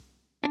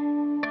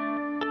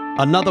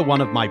Another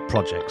one of my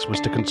projects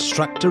was to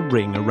construct a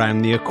ring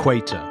around the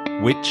equator,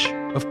 which,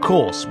 of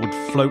course, would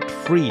float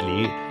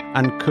freely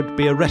and could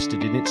be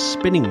arrested in its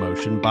spinning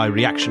motion by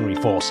reactionary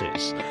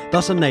forces,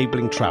 thus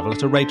enabling travel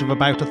at a rate of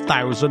about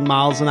 1,000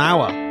 miles an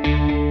hour.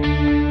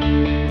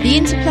 The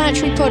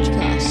Interplanetary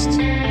Podcast.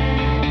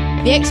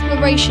 The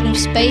exploration of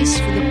space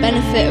for the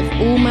benefit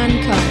of all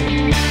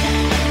mankind.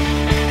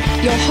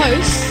 Your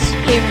hosts,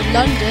 here in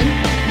London,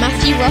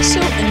 Matthew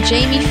Russell and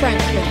Jamie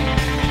Franklin.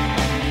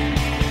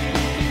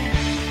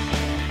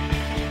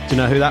 Do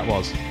you know who that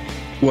was?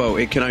 Well,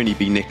 it can only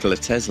be Nikola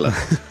Tesla.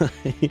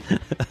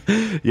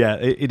 Yeah,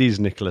 it is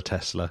Nikola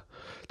Tesla.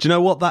 Do you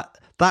know what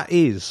that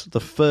is? The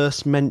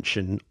first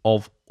mention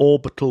of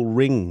orbital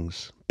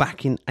rings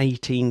back in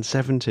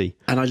 1870.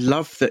 And I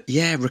love that,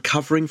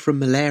 recovering from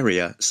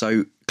malaria.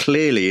 So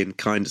clearly in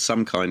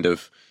some kind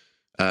of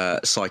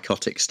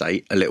psychotic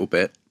state, a little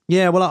bit.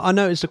 Yeah, well, I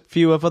noticed a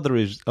few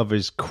of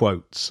his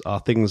quotes are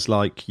things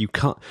like, you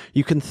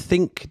can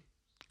think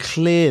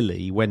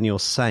clearly when you're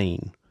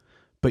sane,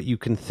 but you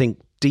can think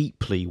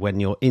deeply when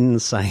you're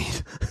insane.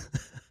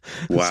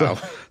 Wow.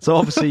 So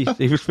obviously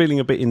he was feeling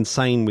a bit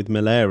insane with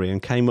malaria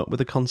and came up with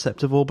the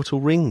concept of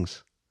orbital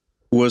rings.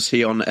 Was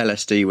he on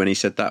LSD when he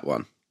said that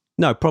one?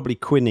 No, probably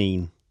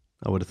quinine,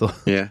 I would have thought.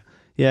 Yeah.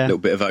 Yeah. A little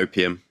bit of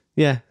opium.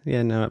 Yeah,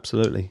 no,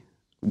 absolutely.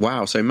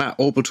 Wow. So, Matt,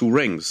 orbital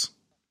rings.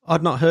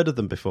 I'd not heard of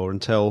them before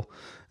until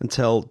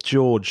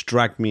George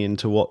dragged me in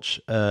to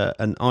watch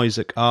an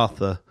Isaac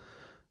Arthur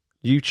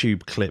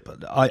YouTube clip.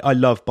 I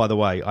love, by the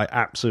way, I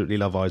absolutely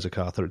love Isaac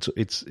Arthur.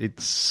 It's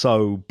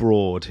so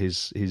broad,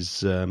 his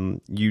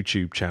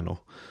YouTube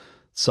channel.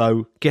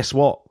 So guess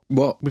what?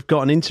 What? We've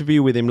got an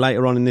interview with him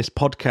later on in this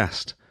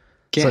podcast.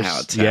 Get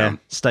out of town. Yeah,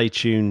 stay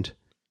tuned.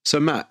 So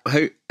Matt,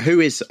 who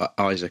is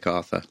Isaac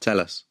Arthur?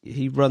 Tell us.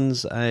 He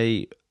runs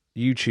a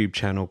YouTube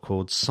channel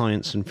called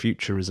Science and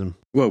Futurism.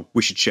 Well,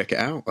 we should check it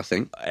out, I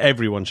think.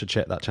 Everyone should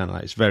check that channel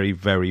out. It's very,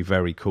 very,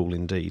 very cool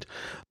indeed.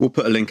 We'll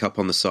put a link up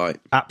on the site.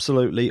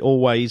 Absolutely,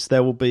 always.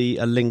 There will be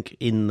a link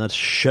in the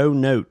show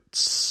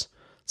notes.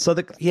 So,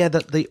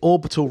 the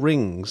orbital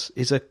rings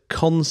is a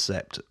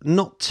concept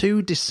not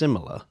too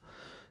dissimilar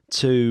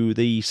to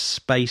the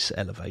space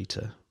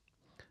elevator.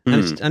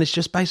 And it's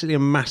just basically a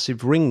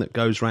massive ring that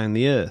goes around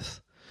the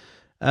Earth.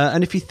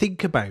 And if you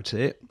think about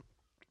it,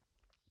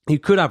 you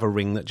could have a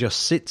ring that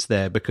just sits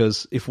there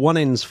because if one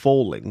end's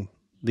falling,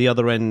 the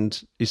other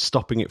end is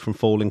stopping it from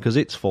falling because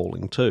it's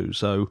falling too.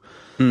 So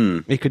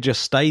it could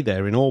just stay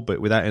there in orbit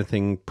without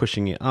anything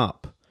pushing it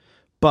up.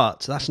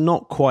 But that's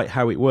not quite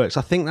how it works.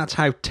 I think that's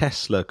how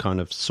Tesla kind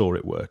of saw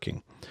it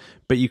working.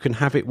 But you can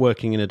have it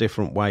working in a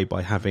different way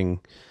by having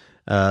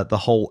the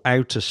whole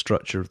outer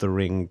structure of the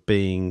ring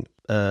being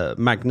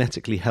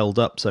magnetically held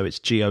up so it's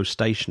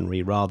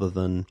geostationary rather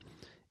than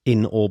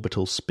in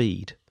orbital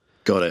speed.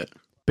 Got it.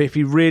 But if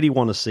you really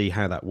want to see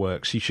how that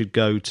works, you should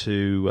go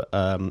to,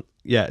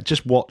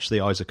 just watch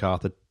the Isaac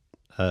Arthur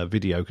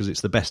video because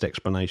it's the best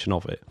explanation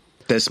of it.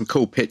 There's some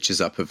cool pictures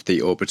up of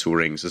the orbital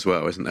rings as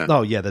well, isn't there?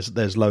 Oh, yeah,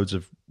 there's loads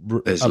of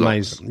amazing.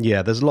 Lots.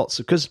 Yeah, there's lots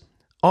because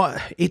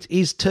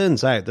it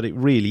turns out that it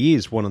really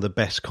is one of the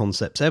best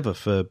concepts ever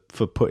for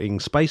putting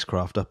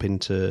spacecraft up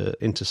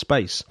into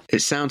space. It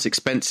sounds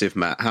expensive,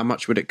 Matt. How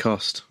much would it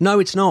cost? No,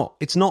 it's not.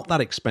 It's not that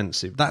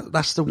expensive.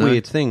 That's the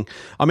weird thing.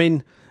 I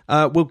mean,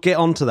 we'll get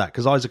onto that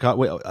because Isaac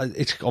Arthur,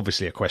 it's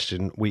obviously a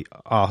question we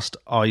asked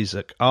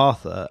Isaac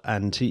Arthur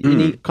and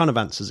he kind of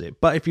answers it.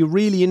 But if you're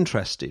really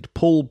interested,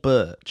 Paul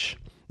Birch.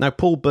 Now,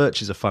 Paul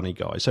Birch is a funny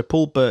guy. So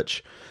Paul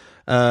Birch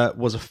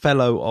was a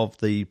fellow of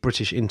the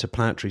British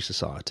Interplanetary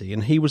Society,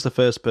 and he was the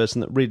first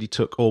person that really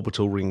took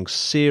orbital rings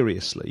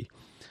seriously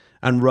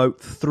and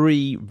wrote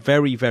 3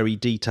 very, very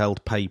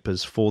detailed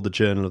papers for the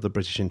Journal of the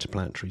British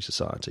Interplanetary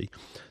Society.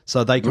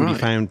 So they can be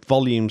found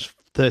volumes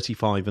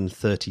 35 and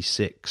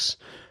 36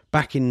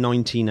 back in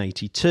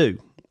 1982.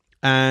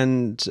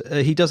 And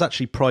he does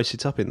actually price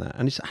it up in that.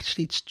 And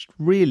it's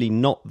really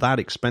not that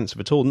expensive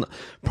at all.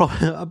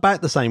 Probably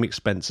about the same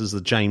expense as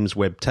the James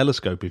Webb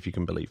Telescope, if you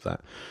can believe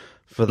that.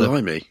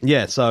 Blimey.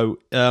 Yeah, so,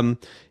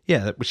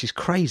 which is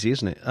crazy,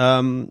 isn't it?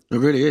 It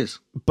really is.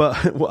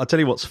 But I'll tell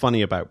you what's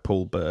funny about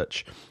Paul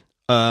Birch.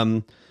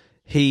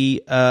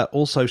 He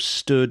also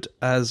stood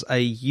as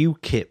a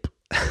UKIP.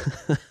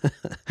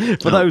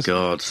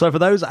 God. So for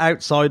those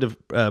outside of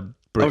Britain...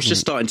 I was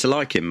just starting to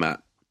like him,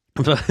 Matt.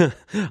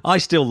 I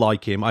still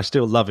like him. I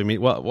still love him.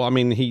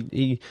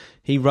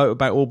 He wrote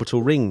about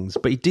orbital rings,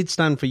 but he did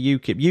stand for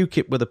UKIP.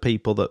 UKIP were the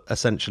people that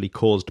essentially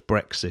caused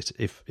Brexit,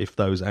 if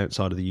those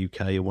outside of the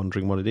UK are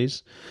wondering what it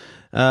is.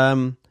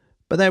 But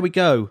there we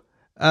go.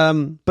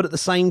 But at the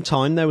same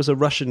time, there was a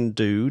Russian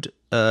dude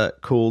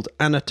called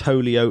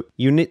Anatolio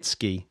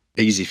Yunitsky.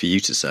 Easy for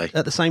you to say.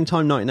 At the same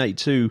time,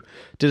 1982,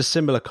 did a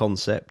similar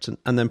concept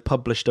and then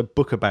published a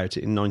book about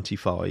it in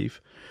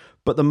 95.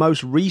 But the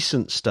most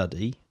recent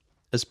study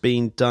has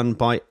been done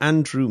by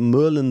Andrew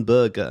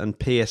Merlenberger and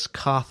P.S.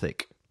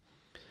 Karthik.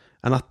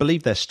 And I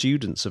believe they're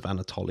students of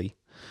Anatoly.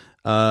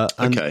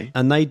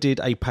 And they did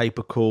a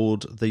paper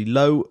called The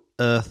Low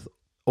Earth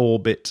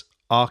Orbit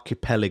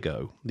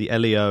Archipelago, the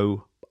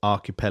LEO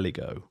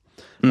Archipelago,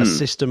 a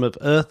system of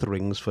Earth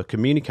rings for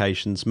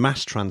communications,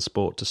 mass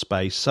transport to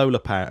space, solar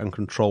power, and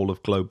control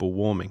of global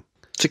warming.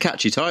 It's a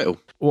catchy title.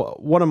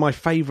 One of my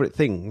favourite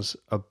things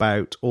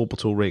about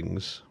orbital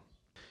rings,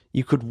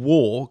 you could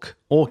walk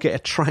or get a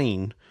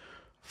train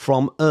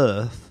from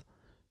Earth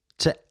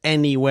to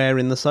anywhere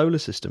in the solar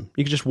system.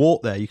 You could just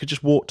walk there. You could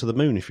just walk to the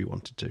moon if you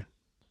wanted to.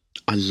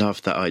 I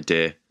love that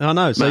idea. I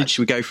know. So Matt,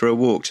 should we go for a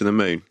walk to the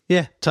moon?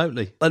 Yeah,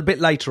 totally. A bit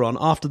later on,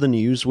 after the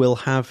news, we'll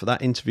have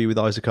that interview with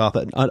Isaac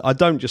Arthur. I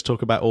don't just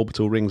talk about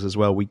orbital rings as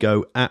well. We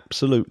go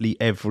absolutely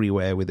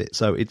everywhere with it.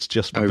 So it's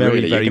just very,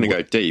 really? very... You're going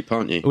to go deep,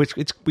 aren't you?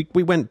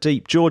 We went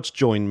deep. George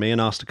joined me and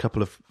asked a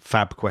couple of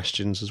fab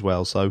questions as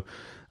well. So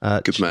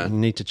good man. You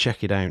need to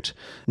check it out.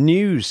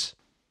 News,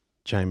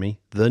 Jamie.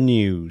 The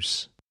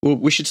news. Well,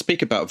 we should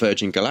speak about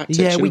Virgin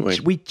Galactic, shouldn't we?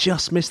 We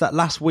just missed that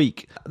last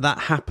week. That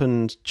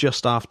happened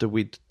just after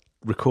we'd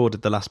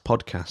recorded the last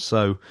podcast.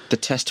 So the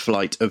test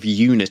flight of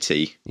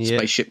Unity,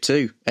 Spaceship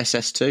 2,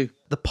 SS2.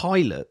 The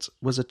pilot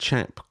was a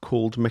chap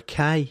called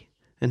McKay,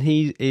 and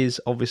he is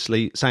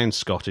obviously, sounds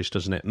Scottish,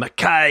 doesn't it?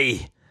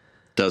 McKay!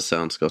 Does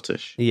sound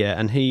Scottish. Yeah,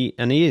 and he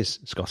is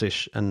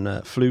Scottish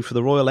and flew for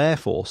the Royal Air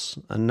Force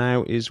and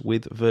now is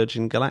with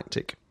Virgin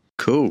Galactic.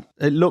 Cool.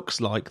 It looks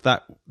like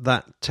that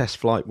test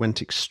flight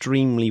went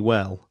extremely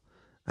well.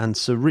 And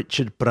Sir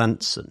Richard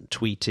Branson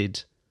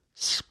tweeted,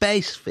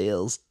 "Space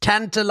feels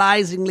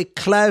tantalisingly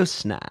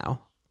close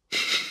now."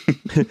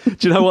 Do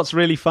you know what's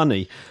really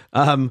funny?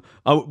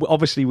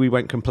 Obviously, we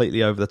went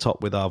completely over the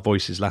top with our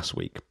voices last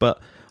week,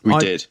 but we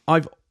did.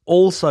 I've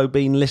also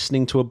been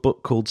listening to a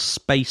book called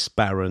Space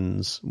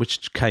Barons,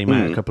 which came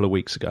out a couple of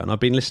weeks ago, and I've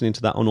been listening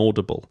to that on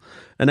Audible.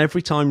 And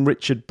every time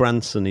Richard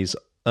Branson is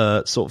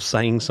sort of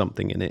saying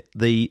something in it,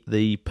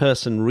 the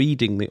person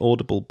reading the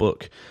Audible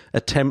book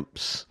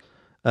attempts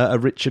a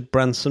Richard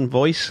Branson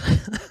voice.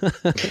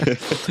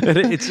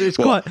 it's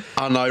quite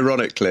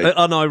unironically.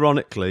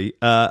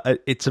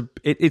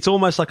 It's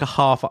almost like a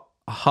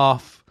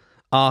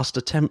half-assed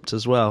attempt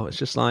as well. It's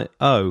just like,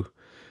 oh.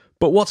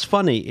 But what's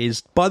funny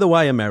is, by the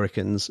way,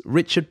 Americans,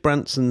 Richard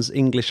Branson's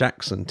English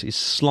accent is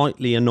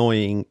slightly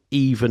annoying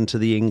even to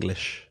the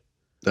English.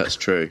 That's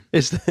true.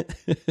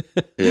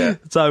 Yeah.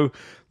 So,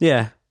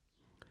 yeah.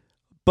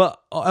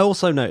 But I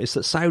also noticed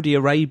that Saudi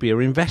Arabia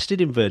invested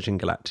in Virgin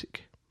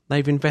Galactic.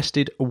 They've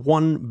invested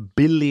 $1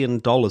 billion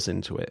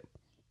into it.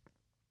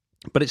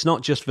 But it's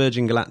not just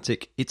Virgin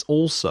Galactic, it's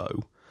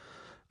also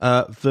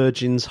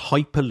Virgin's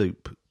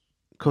Hyperloop.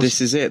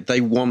 This is it. They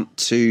want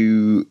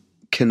to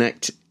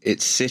connect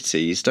its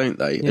cities, don't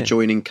they? Yeah.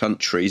 Adjoining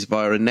countries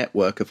via a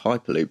network of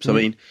Hyperloops. I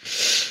mean,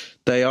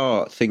 they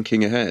are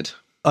thinking ahead.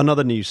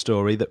 Another news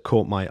story that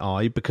caught my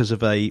eye because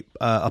of a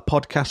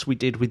podcast we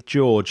did with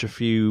George a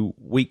few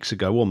weeks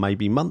ago, or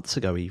maybe months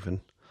ago even,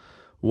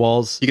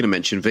 was... You're going to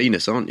mention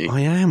Venus, aren't you?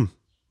 I am.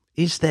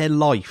 Is there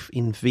life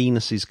in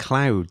Venus's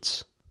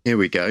clouds? Here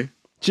we go.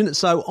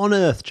 So on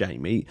Earth,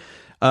 Jamie,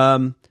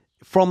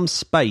 from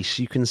space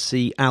you can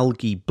see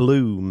algae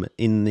bloom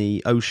in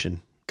the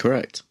ocean.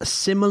 Correct. A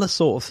similar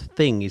sort of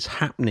thing is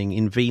happening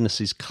in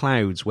Venus's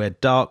clouds where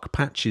dark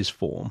patches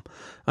form,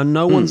 and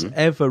no one's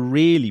ever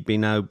really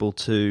been able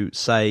to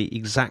say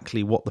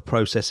exactly what the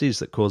process is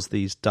that caused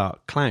these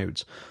dark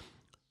clouds.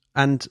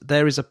 And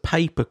there is a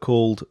paper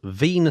called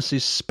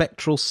Venus's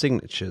Spectral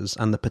Signatures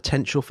and the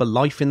Potential for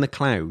Life in the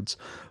Clouds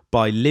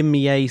by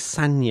Limier,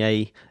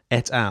 Sagnier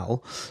et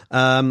al.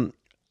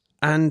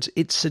 And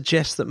it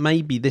suggests that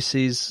maybe this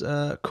is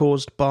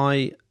caused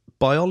by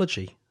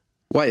biology.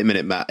 Wait a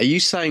minute, Matt. Are you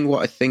saying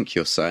what I think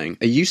you're saying?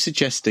 Are you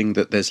suggesting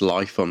that there's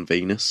life on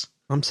Venus?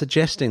 I'm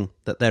suggesting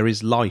that there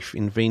is life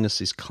in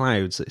Venus's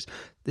clouds.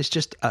 There's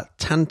just a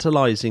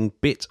tantalising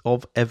bit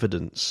of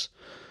evidence.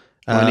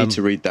 I need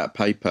to read that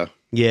paper.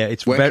 Yeah,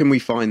 it's Where can we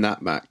find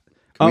that, Matt?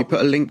 Can we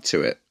put a link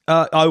to it?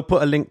 I'll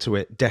put a link to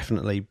it,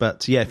 definitely.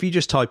 But yeah, if you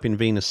just type in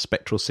Venus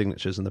spectral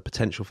signatures and the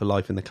potential for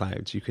life in the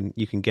clouds, you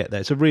can get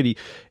there.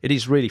 It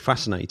is really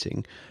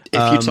fascinating.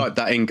 If you type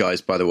that in, guys,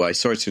 by the way,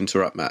 sorry to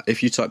interrupt, Matt.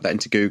 If you type that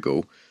into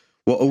Google,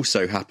 what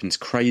also happens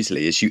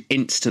crazily is you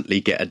instantly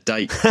get a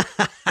date.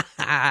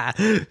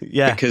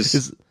 Yeah.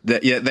 Because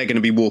they're going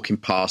to be walking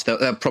past.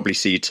 They'll probably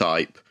see you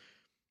type.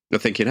 They're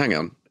thinking, hang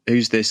on,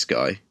 who's this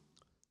guy?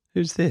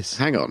 Who's this?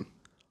 Hang on.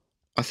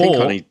 I think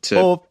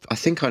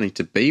I need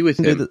to be with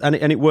him. And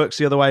it works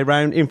the other way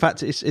around. In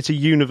fact, it's a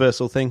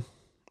universal thing.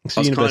 I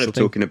was kind of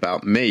talking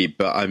about me,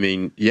 but I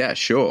mean, yeah,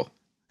 sure.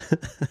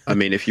 I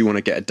mean, if you want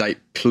to get a date,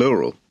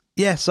 plural.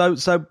 Yeah, so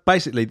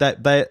basically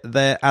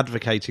they're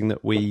advocating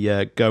that we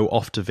go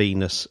off to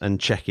Venus and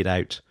check it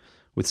out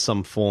with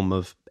some form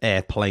of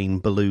airplane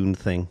balloon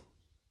thing.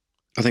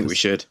 I think we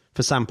should.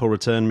 For sample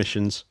return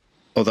missions.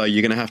 Although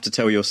you're going to have to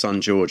tell your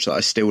son George that I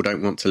still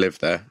don't want to live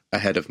there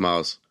ahead of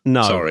Mars.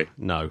 No. Sorry.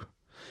 No.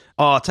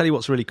 Oh, I'll tell you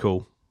what's really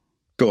cool.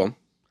 Go on.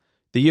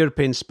 The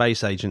European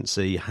Space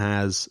Agency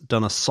has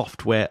done a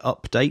software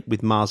update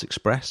with Mars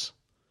Express.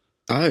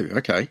 Oh,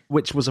 okay.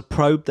 Which was a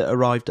probe that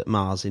arrived at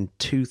Mars in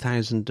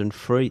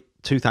 2003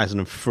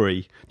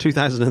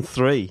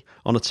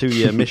 on a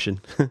 2-year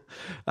mission.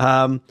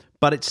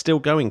 but it's still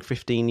going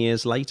 15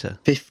 years later.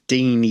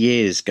 15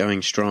 years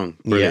going strong.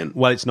 Brilliant.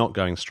 Yeah. Well, it's not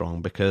going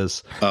strong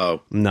because...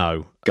 Oh.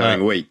 No.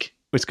 Going weak.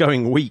 It's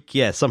going weak,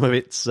 yeah. Some of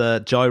its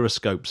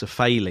gyroscopes are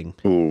failing.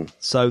 Ooh.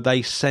 So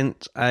they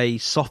sent a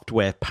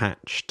software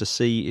patch to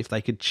see if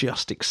they could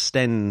just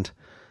extend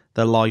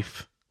the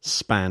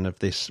lifespan of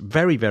this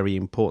very, very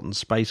important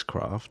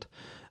spacecraft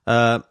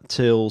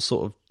till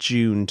sort of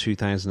June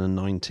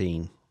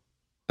 2019.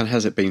 And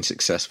has it been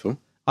successful?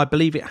 I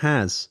believe it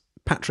has.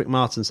 Patrick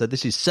Martin said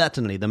this is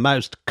certainly the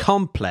most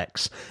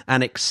complex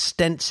and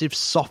extensive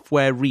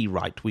software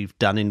rewrite we've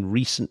done in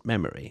recent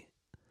memory.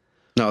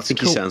 No, I think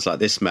he sounds like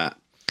this, Matt.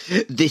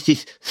 This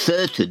is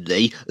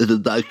certainly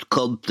the most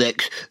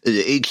complex and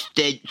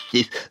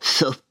extensive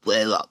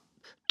software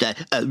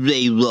update and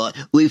rewrite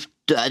we've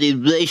done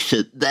in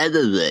recent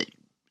memory.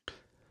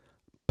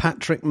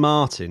 Patrick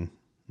Martin?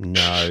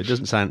 No, that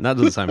doesn't sound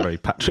very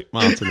Patrick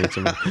Martin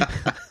to me.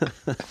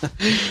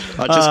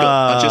 I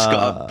just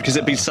got because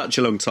it'd been such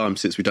a long time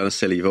since we've done a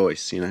silly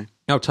voice, you know.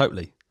 Oh,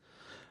 totally.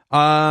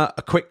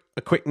 A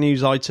quick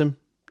news item.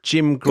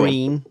 Jim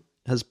Green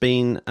has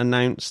been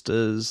announced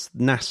as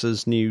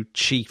NASA's new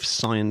chief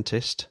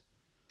scientist.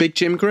 Big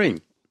Jim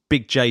Green.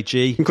 Big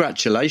JG.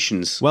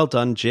 Congratulations. Well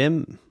done,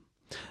 Jim.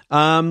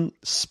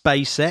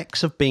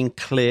 SpaceX have been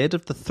cleared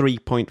of the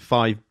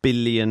 $3.5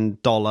 billion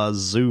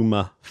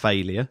Zuma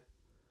failure.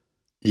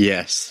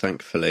 Yes,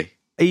 thankfully.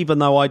 Even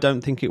though I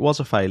don't think it was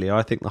a failure,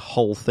 I think the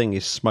whole thing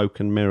is smoke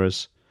and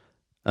mirrors.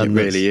 And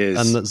it really is.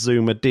 And that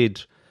Zuma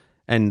did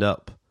end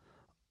up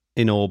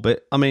in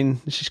orbit. I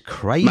mean, this is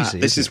crazy. Matt,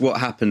 this is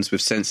what happens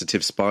with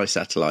sensitive spy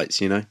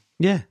satellites, you know?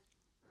 Yeah.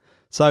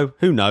 So,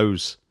 who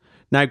knows?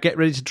 Now, get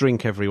ready to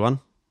drink, everyone.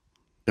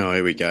 Oh,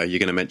 here we go. You're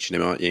going to mention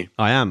him, aren't you?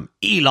 I am.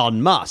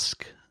 Elon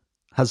Musk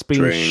has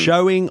been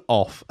showing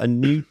off a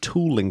new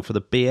tooling for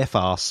the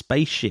BFR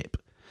spaceship.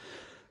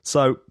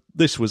 So,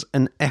 this was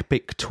an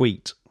epic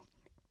tweet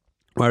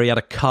where he had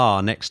a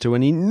car next to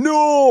an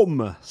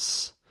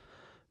enormous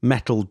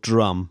metal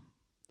drum.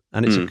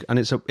 And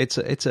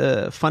it's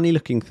a funny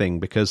looking thing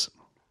because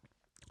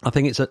I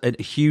think it's a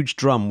huge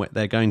drum where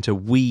they're going to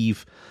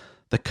weave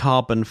the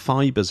carbon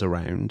fibres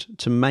around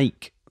to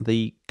make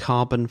the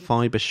carbon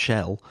fibre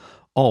shell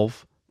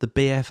of the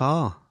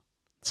BFR.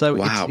 So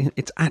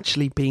it's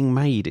actually being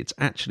made. It's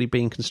actually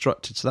being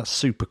constructed. So that's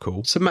super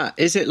cool. So Matt,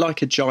 is it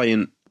like a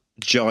giant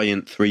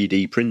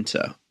 3D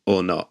printer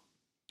or not?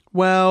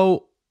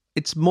 Well,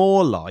 it's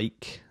more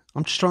like,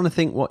 I'm just trying to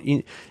think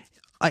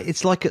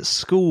it's like at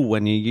school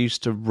when you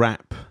used to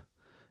wrap.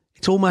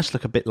 It's almost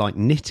like a bit like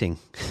knitting.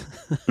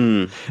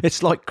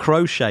 It's like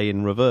crochet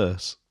in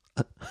reverse.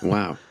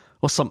 Wow.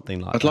 Or something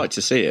like that. I'd like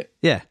to see it.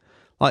 Yeah.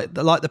 Like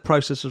the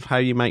process of how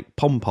you make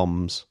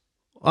pom-poms.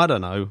 I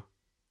don't know.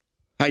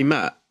 Hey,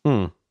 Matt.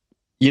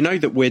 You know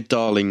that we're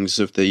darlings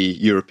of the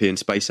European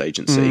Space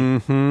Agency.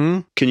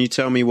 Mm-hmm. Can you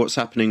tell me what's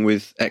happening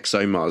with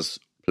ExoMars,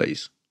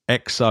 please?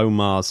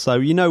 ExoMars. So,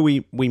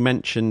 we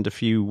mentioned a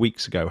few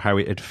weeks ago how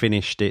it had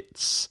finished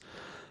its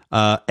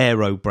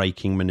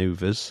aero-braking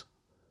manoeuvres.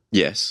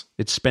 Yes.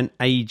 It spent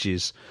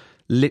ages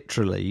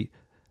literally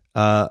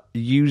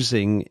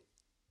using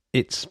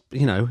its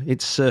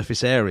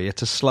surface area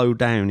to slow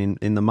down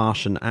in the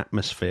Martian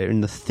atmosphere, in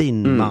the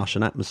thin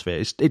Martian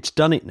atmosphere. It's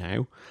done it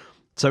now.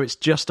 So it's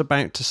just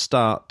about to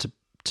start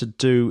to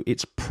do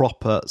its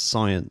proper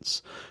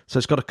science. So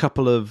it's got a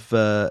couple of...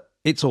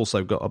 it's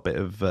also got a bit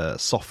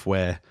of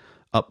software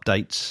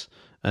updates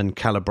and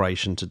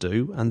calibration to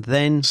do. And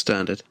then...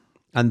 Standard.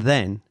 And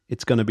then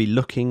it's going to be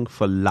looking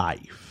for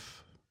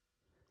life.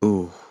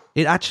 Ooh.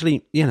 It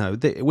actually,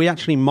 we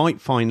actually might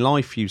find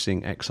life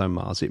using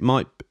ExoMars. It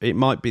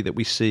might be that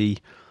we see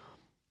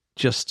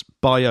just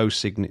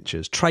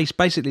biosignatures.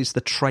 Basically, it's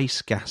the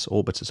trace gas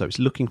orbiter. So it's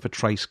looking for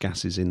trace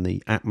gases in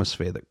the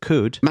atmosphere that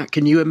could... Matt,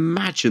 can you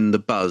imagine the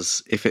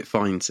buzz if it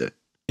finds it?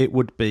 It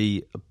would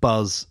be a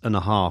buzz and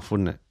a half,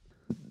 wouldn't it?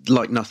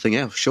 Like nothing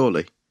else,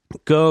 surely.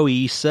 Go,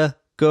 ESA.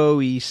 Go,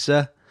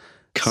 ESA.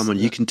 Come on,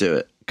 you can do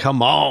it.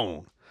 Come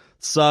on.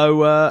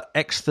 So,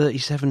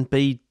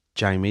 X-37B,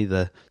 Jamie,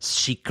 the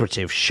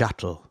secretive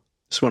shuttle.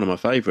 It's one of my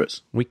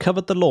favourites. We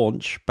covered the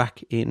launch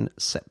back in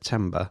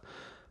September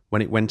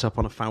when it went up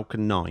on a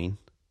Falcon 9,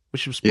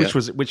 which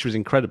was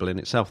incredible in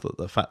itself,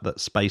 the fact that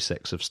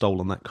SpaceX have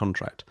stolen that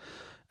contract.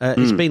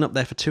 It's been up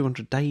there for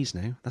 200 days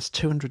now. That's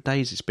 200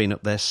 days it's been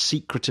up there,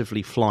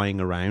 secretively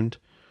flying around,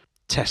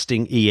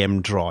 testing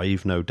EM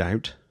drive, no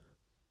doubt.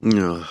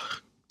 Oh,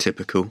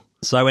 typical.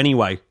 So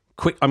anyway,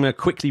 I'm going to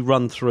quickly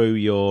run through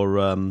your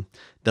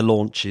the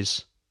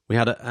launches. We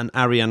had an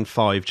Ariane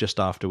 5 just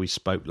after we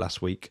spoke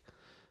last week.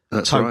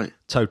 That's right.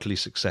 Totally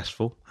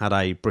successful. Had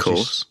a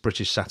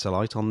British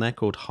satellite on there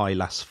called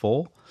HILAS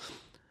 4.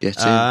 Get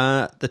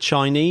in. The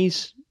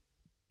Chinese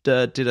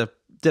did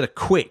a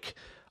quick,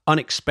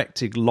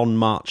 unexpected Long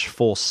March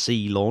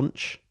 4C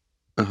launch.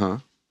 Uh-huh.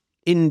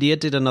 India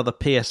did another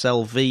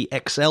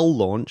PSLV XL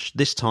launch,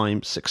 this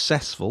time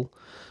successful.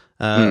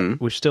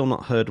 We've still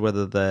not heard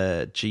whether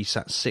their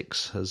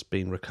GSAT-6 has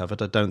been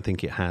recovered. I don't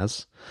think it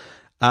has.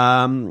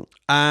 And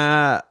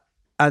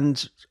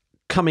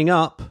coming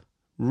up,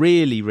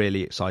 really,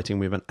 really exciting.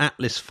 We have an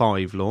Atlas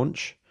V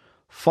launch,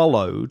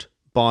 followed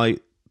by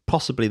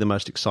possibly the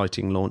most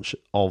exciting launch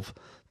of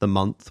the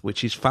month,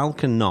 which is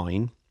Falcon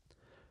 9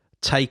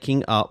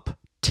 taking up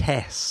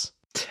TESS.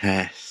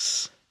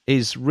 TESS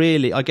is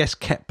really, I guess,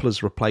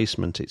 Kepler's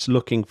replacement. It's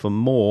looking for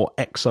more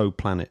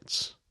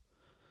exoplanets.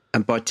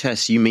 And by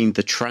TESS, you mean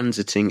the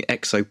Transiting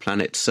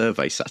Exoplanet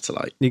Survey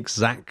Satellite?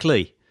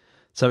 Exactly.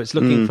 So it's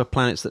looking for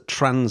planets that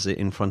transit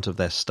in front of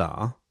their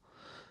star.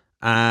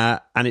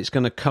 And it's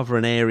going to cover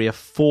an area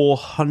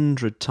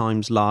 400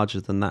 times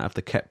larger than that of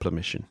the Kepler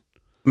mission.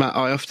 Matt,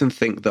 I often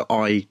think that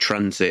I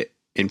transit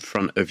in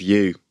front of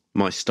you,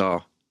 my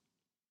star.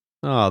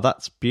 Oh,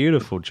 that's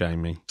beautiful,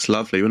 Jamie. It's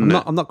lovely, isn't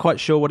it? I'm not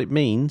quite sure what it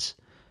means.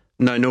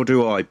 No, nor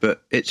do I,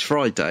 but it's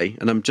Friday,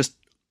 and I'm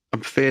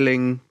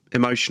feeling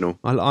emotional.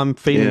 I'm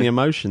feeling the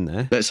emotion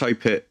there. Let's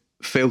hope it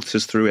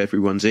filters through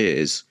everyone's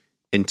ears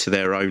into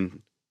their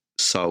own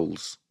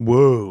souls.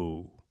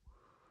 Whoa.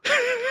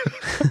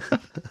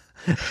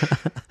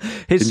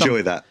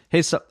 Enjoy that.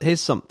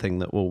 Here's something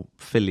that will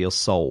fill your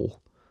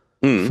soul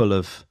full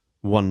of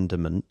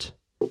wonderment.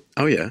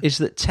 Oh, yeah. Is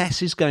that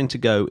TESS is going to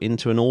go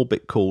into an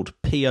orbit called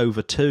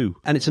P/2,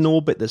 and it's an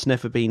orbit that's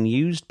never been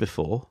used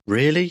before.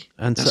 Really?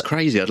 And that's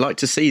crazy. I'd like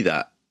to see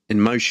that in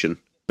motion.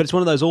 But it's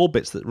one of those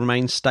orbits that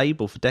remains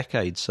stable for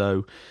decades,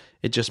 so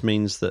it just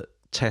means that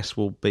TESS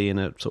will be in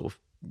a sort of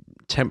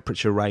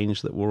temperature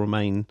range that will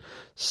remain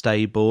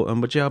stable,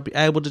 and we'll be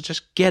able to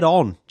just get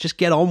on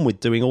with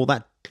doing all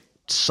that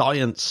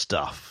science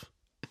stuff.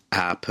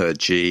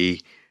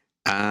 Apogee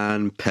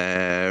and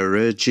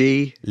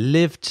perigee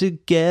live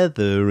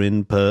together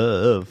in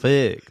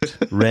perfect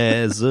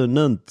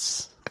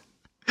resonance.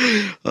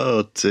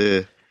 Oh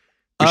dear.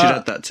 We should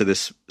add that to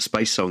this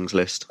space songs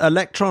list.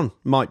 Electron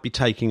might be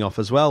taking off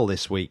as well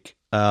this week,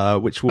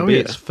 which will be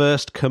its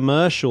first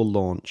commercial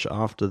launch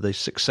after the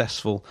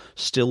successful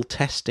still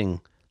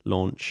testing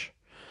launch.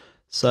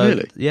 So,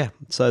 really? Yeah,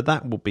 so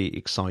that will be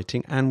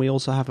exciting. And we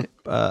also have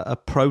a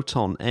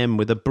Proton M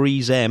with a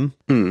Breeze M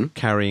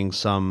carrying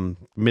some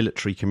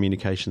military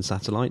communication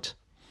satellite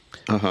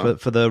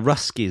for the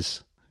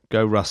Ruskies.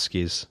 Go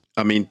Ruskies.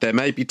 I mean, there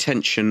may be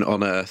tension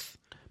on Earth,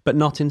 but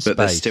not in space. But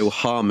there's still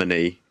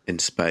harmony in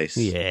space.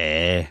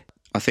 Yeah.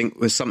 I think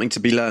there's something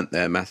to be learnt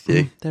there,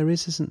 Matthew. There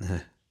is, isn't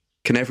there?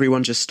 Can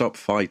everyone just stop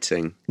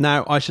fighting?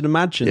 Now, I should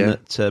imagine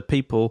that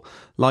people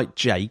like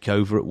Jake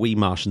over at We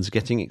Martians are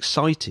getting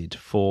excited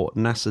for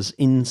NASA's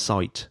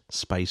InSight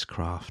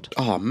spacecraft.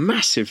 Oh,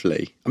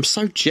 massively. I'm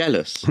so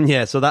jealous.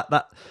 Yeah, so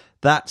that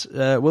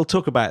we'll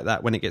talk about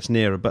that when it gets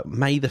nearer, but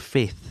May the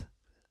 5th,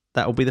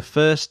 that will be the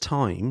first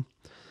time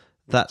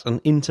that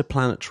an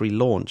interplanetary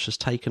launch has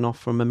taken off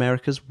from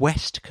America's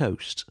west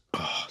coast.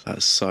 Oh,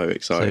 that's so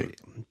exciting.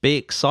 So be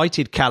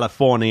excited,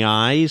 California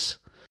eyes.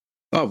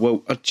 Oh, well,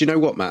 do you know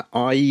what, Matt?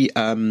 I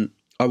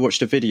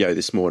watched a video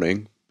this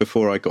morning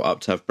before I got up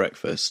to have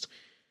breakfast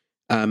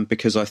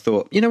because I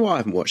thought, you know what I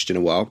haven't watched in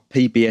a while?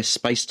 PBS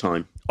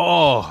Spacetime.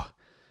 Oh,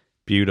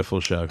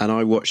 beautiful show. And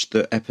I watched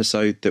the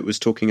episode that was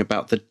talking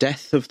about the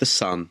death of the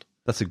sun.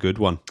 That's a good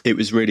one. It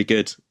was really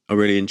good. I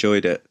really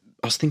enjoyed it.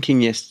 I was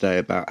thinking yesterday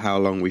about how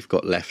long we've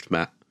got left,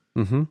 Matt.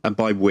 Mm-hmm. And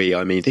by we,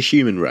 I mean the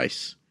human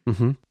race.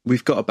 Mm-hmm.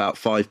 We've got about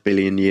 5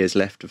 billion years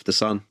left of the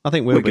sun. I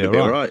think we're going to be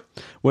all right.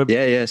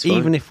 It's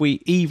even fine.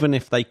 Even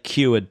if they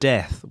cure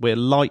death, we're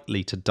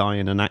likely to die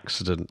in an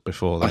accident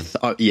before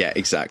then. Yeah,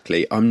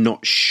 exactly. I'm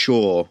not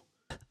sure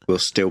we'll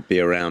still be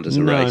around as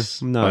a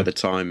race by the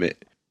time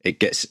it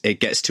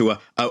gets to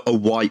a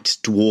white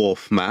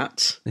dwarf,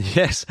 Matt.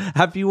 Yes.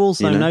 Have you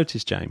also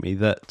noticed, Jamie,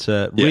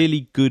 that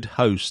really good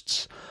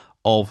hosts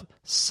of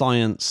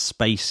science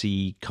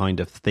spacey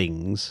kind of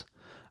things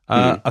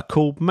are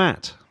called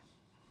Matt?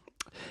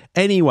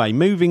 Anyway,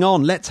 moving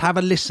on. Let's have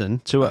a listen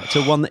to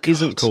one that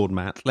isn't called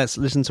Matt. Let's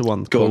listen to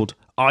one called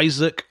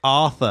Isaac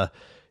Arthur.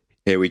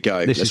 Here we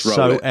go. This is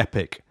so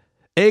epic.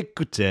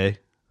 Écoutez.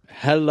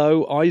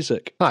 Hello,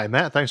 Isaac. Hi,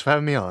 Matt. Thanks for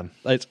having me on.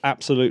 It's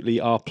absolutely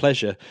our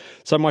pleasure.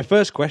 So my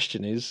first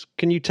question is,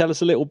 can you tell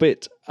us a little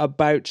bit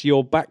about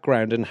your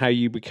background and how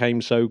you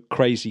became so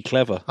crazy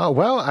clever? Oh,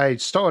 well, I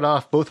started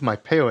off, both of my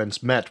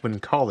parents met when in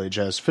college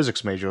as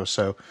physics majors,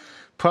 so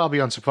probably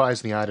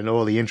unsurprisingly I had an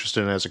early interest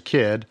in it as a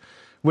kid.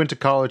 Went to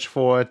college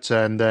for it,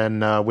 and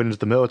then went into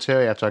the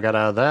military after I got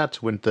out of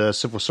that, went the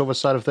civil service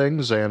side of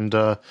things, and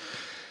the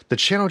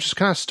channel just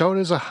kind of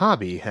started as a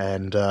hobby,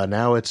 and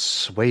now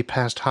it's way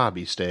past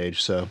hobby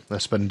stage, so I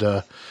spend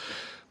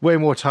way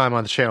more time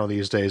on the channel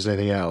these days than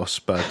anything else,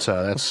 but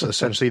that's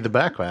essentially the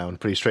background,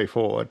 pretty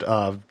straightforward.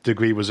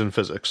 Degree was in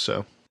physics,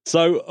 so...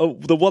 So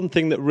the one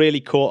thing that really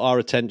caught our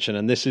attention,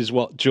 and this is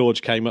what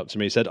George came up to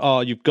me, said,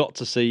 you've got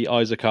to see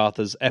Isaac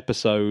Arthur's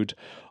episode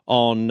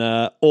on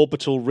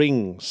orbital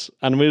rings.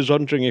 And we was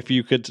wondering if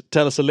you could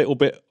tell us a little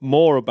bit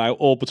more about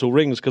orbital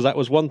rings, because that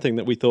was one thing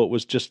that we thought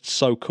was just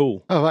so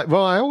cool. Oh, right.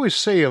 Well, I always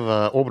say of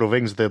orbital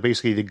rings, they're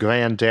basically the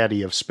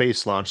granddaddy of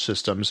space launch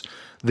systems.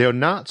 They're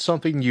not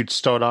something you'd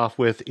start off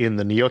with in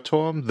the near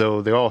term,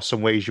 though there are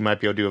some ways you might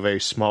be able to do a very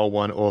small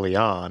one early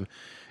on.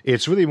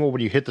 It's really more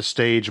when you hit the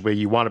stage where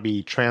you want to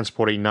be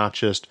transporting not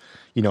just,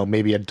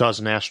 maybe a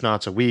dozen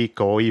astronauts a week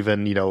or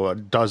even,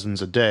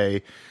 dozens a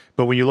day,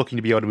 but when you're looking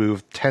to be able to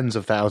move tens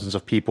of thousands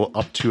of people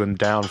up to and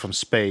down from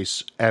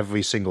space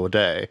every single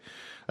day.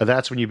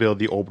 That's when you build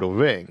the orbital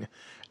ring.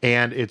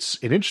 And it's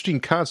an interesting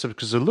concept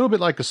because it's a little bit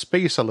like a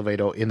space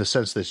elevator in the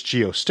sense that it's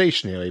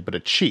geostationary, but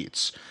it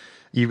cheats.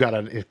 You've got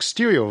an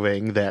exterior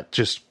ring that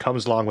just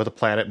comes along with the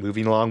planet,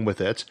 moving along with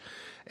it.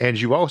 And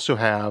you also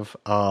have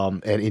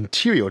an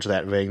interior to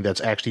that ring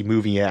that's actually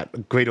moving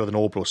at greater than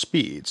orbital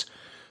speeds.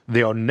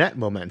 Their net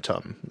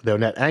momentum, their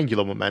net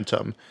angular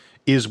momentum,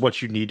 is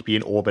what you need to be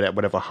in orbit at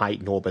whatever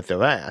height in orbit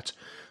they're at.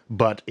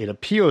 But it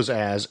appears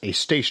as a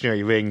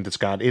stationary ring that's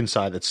got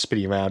inside that's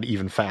spinning around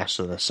even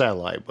faster than a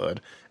satellite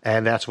would.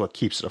 And that's what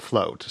keeps it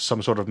afloat.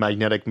 Some sort of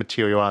magnetic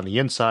material on the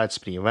inside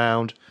spinning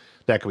around.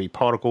 That could be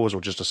particles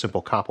or just a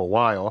simple copper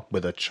wire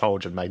with a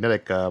charge and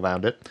magnetic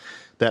around it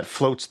that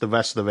floats the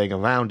rest of the ring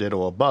around it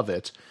or above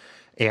it.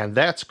 And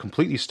that's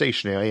completely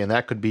stationary, and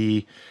that could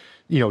be,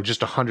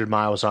 just 100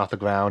 miles off the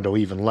ground or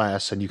even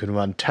less, and you can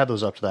run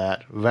tethers up to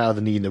that rather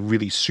than needing the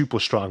really super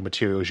strong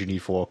materials you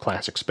need for a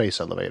classic space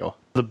elevator.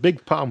 The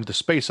big problem with the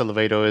space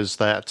elevator is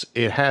that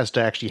it has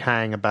to actually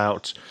hang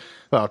about,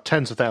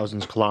 tens of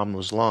thousands of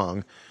kilometers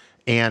long,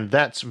 and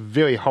that's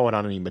very hard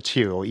on any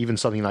material. Even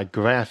something like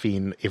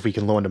graphene, if we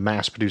can learn to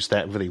mass produce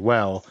that really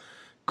well,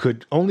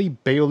 could only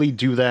barely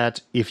do that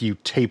if you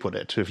tapered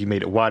it, if you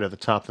made it wider at the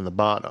top than the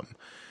bottom.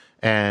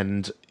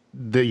 And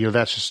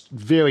that's just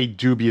very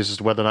dubious as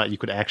to whether or not you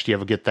could actually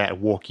ever get that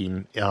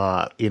working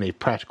in a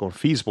practical and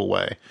feasible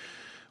way.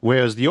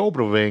 Whereas the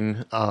orbital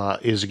ring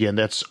is, again,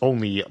 that's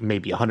only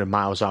maybe 100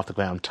 miles off the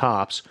ground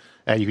tops,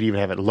 and you could even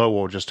have it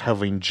lower, just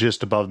hovering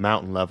just above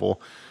mountain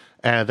level.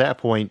 And at that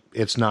point,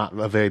 it's not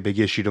a very big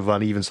issue to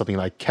run even something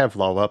like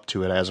Kevlar up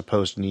to it, as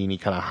opposed to any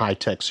kind of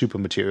high-tech super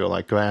material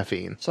like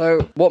graphene.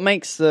 So what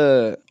makes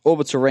the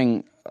orbital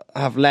ring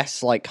have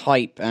less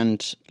hype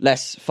and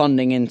less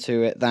funding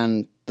into it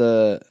than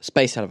the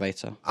space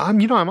elevator? I'm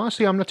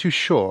not too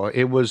sure.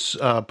 It was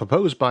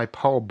proposed by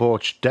Paul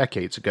Birch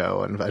decades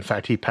ago, and in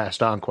fact, he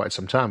passed on quite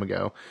some time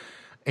ago.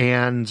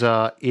 And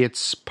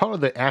it's part of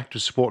the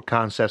active support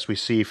concepts we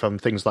see from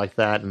things like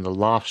that in the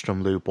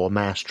Lofstrom loop or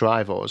mass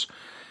drivers.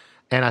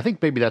 And I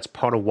think maybe that's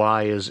part of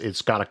why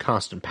it's got a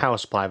constant power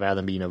supply rather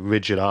than being a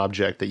rigid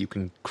object that you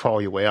can crawl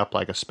your way up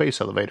like a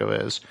space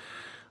elevator is.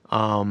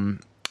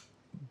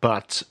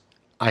 But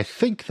I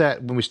think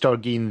that when we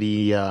started getting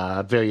the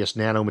various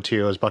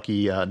nanomaterials,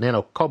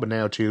 carbon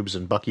nanotubes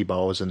and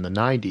buckyballs in the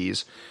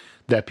 90s,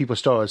 that people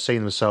started saying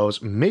to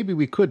themselves, maybe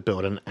we could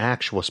build an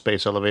actual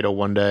space elevator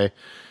one day.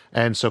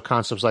 And so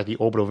concepts like the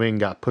orbital ring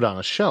got put on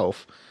a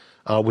shelf,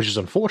 which is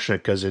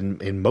unfortunate because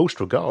in most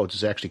regards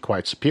it's actually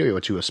quite superior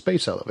to a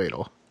space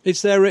elevator.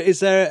 Is there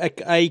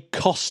a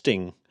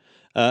costing?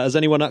 Has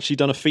anyone actually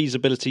done a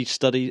feasibility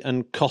study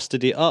and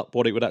costed it up,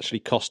 what it would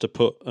actually cost to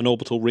put an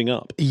orbital ring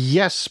up?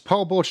 Yes,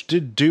 Paul Birch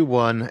did do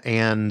one,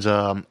 and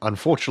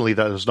unfortunately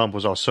those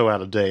numbers are so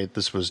out of date.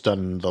 This was done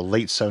in the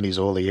late 70s,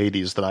 early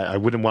 80s, that I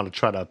wouldn't want to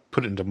try to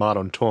put it into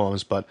modern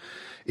terms, but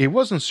it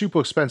wasn't super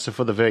expensive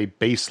for the very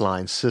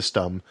baseline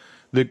system.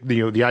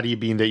 The idea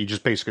being that you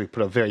just basically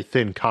put a very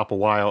thin copper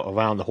wire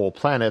around the whole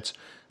planet,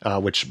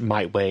 which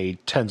might weigh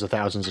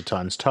thousands of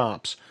tons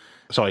tops,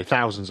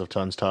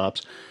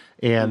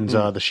 and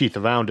the sheath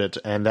around it,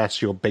 and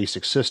that's your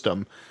basic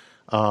system,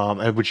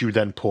 which you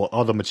then pour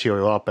other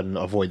material up and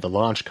avoid the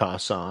launch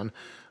costs on.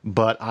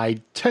 But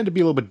I tend to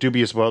be a little bit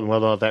dubious about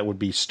whether or not that would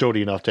be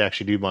sturdy enough to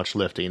actually do much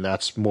lifting.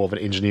 That's more of an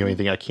engineering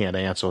thing I can't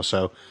answer,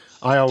 so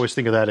I always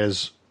think of that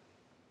as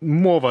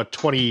more of a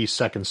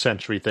 22nd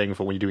century thing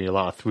for when you're doing a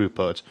lot of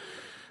throughput.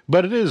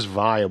 But it is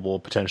viable,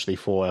 potentially,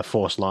 for a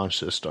forced launch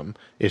system.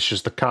 It's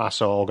just the costs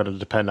are all going to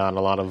depend on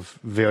a lot of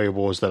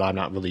variables that I'm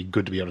not really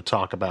good to be able to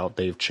talk about.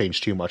 They've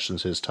changed too much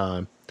since his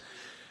time.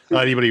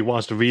 Anybody who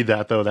wants to read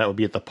that, though, that would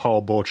be at the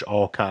Paul Birch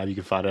archive. You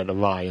can find it at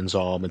Orion's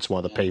Arm. It's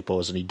one of the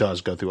papers, and he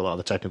does go through a lot of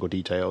the technical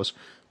details.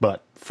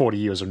 But 40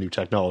 years of new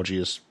technology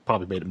has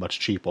probably made it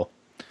much cheaper.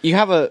 You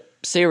have a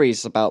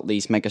series about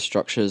these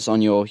megastructures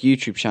on your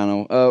YouTube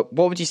channel.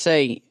 What would you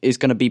say is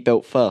going to be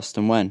built first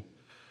and when?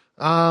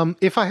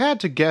 If I had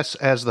to guess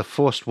as the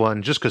first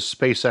one, just because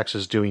SpaceX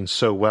is doing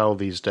so well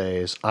these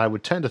days, I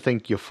would tend to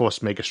think your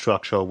first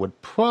megastructure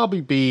would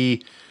probably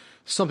be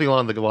something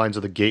along the lines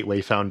of the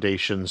Gateway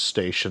Foundation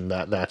station.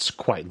 That's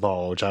quite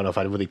large. I don't know if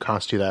I'd really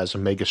constitute that as a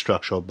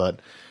megastructure,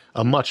 but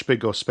a much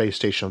bigger space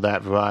station of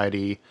that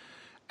variety.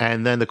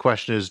 And then the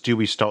question is, do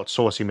we start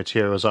sourcing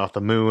materials off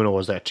the moon, or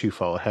is that too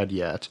far ahead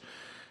yet?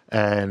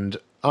 And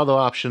other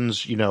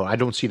options, I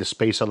don't see the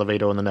space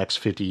elevator in the next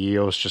 50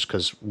 years just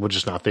because we're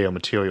just not there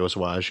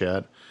materials-wise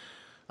yet.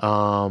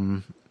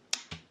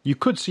 You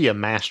could see a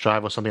mass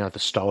drive or something like the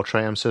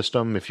Startram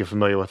system, if you're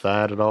familiar with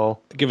that at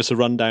all. Give us a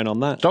rundown on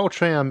that.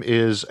 Startram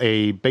is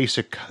a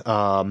basic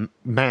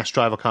mass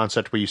driver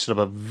concept where you set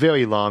up a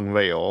very long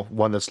rail,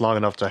 one that's long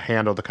enough to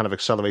handle the kind of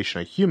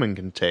acceleration a human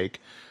can take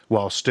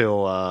while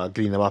still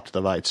getting them up to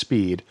the right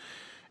speed.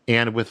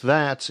 And with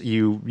that,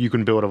 you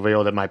can build a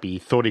rail that might be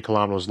 30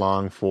 kilometers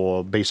long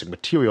for basic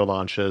material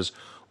launches,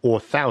 or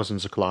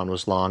thousands of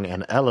kilometers long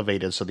and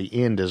elevated so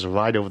the end is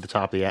right over the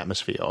top of the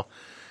atmosphere.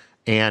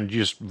 And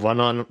you just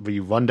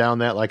run down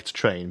that like it's a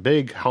train.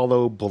 Big,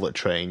 hollow bullet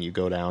train you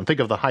go down. Think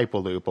of the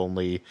Hyperloop,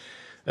 only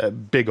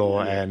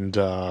bigger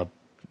and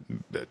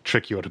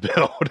trickier to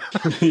build.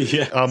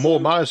 A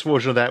more modest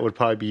version of that would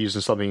probably be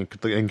using something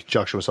in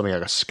conjunction with something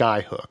like a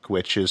Skyhook,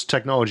 which is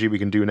technology we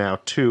can do now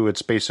too.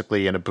 It's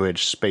basically an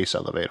abridged space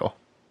elevator.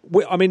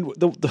 I mean,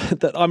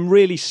 I'm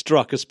really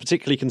struck, as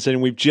particularly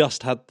considering we've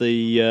just had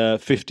the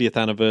 50th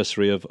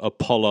anniversary of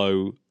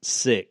Apollo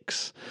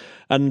 6,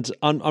 and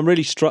I'm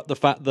really struck the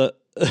fact that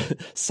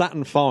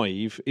Saturn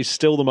V is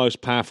still the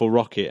most powerful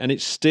rocket, and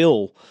it's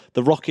still,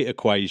 the rocket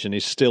equation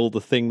is still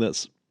the thing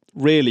that's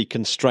really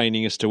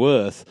constraining us to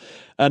Earth.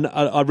 And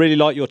I really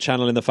like your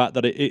channel in the fact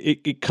that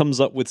it comes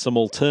up with some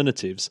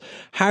alternatives.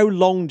 How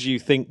long do you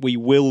think we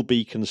will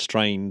be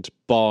constrained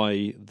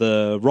by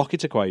the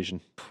rocket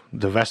equation?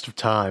 The rest of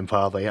time,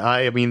 probably.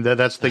 I mean,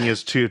 that's the thing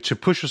is to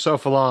push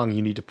yourself along,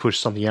 you need to push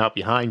something out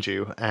behind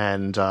you.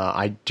 And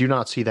I do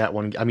not see that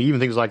one. I mean, even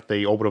things like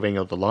the orbital ring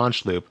of the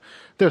launch loop,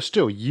 they're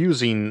still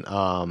using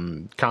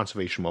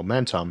conservation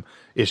momentum.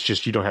 It's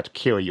just you don't have to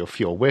carry your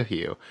fuel with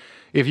you.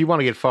 If you want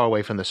to get far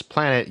away from this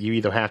planet, you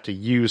either have to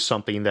use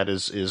something that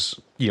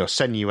is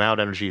sending you out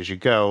energy as you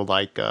go,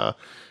 like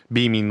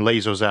beaming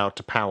lasers out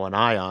to power an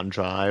ion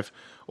drive,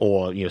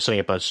 or setting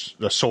up a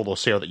solar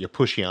sail that you're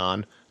pushing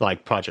on,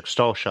 like Project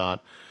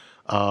Starshot,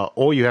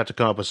 or you have to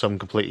come up with some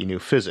completely new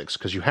physics,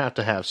 because you have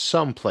to have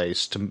some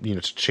place to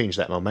change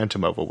that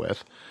momentum over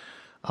with.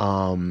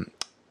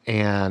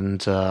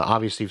 And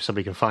obviously, if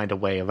somebody can find a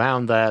way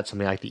around that,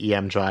 something like the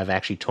EM drive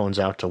actually turns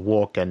out to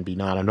work and be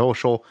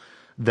non-inertial,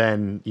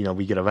 then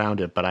we get around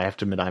it. But I have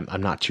to admit,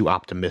 I'm not too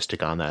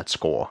optimistic on that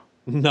score.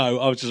 No,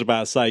 I was just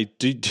about to say,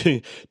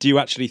 do you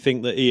actually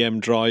think that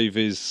EM drive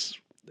is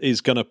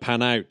going to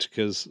pan out?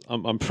 Because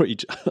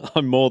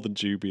I'm more than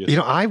dubious.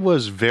 I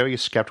was very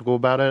skeptical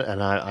about it,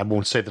 and I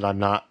won't say that I'm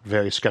not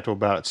very skeptical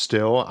about it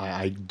still.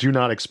 I do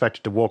not expect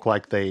it to work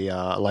like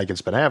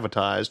it's been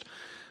advertised.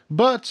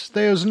 But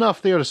there's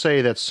enough there to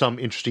say that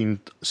something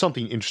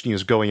interesting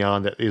is going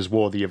on that is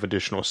worthy of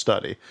additional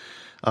study.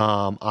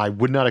 I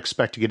would not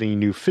expect to get any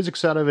new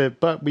physics out of it,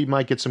 but we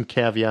might get some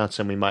caveats,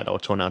 and we might all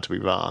turn out to be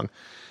wrong.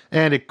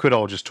 And it could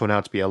all just turn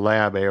out to be a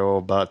lab error,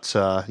 but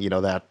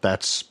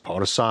that's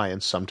part of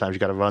science. Sometimes you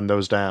got to run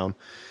those down.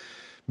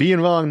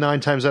 Being wrong 9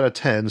 times out of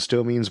 10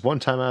 still means 1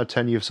 time out of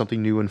 10 you have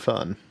something new and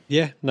fun.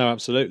 Yeah, no,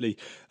 absolutely.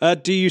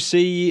 Do you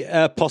see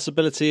a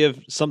possibility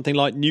of something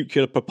like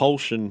nuclear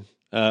propulsion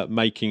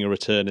making a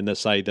return in,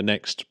 let's say, the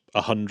next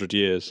 100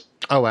 years?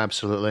 Oh,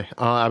 absolutely.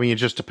 I mean, it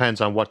just depends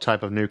on what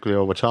type of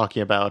nuclear we're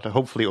talking about.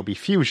 Hopefully it'll be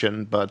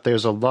fusion, but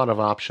there's a lot of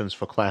options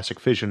for classic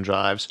fission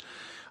drives.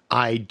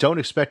 I don't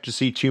expect to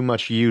see too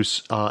much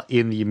use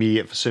in the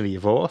immediate vicinity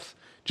of Earth,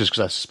 just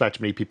because I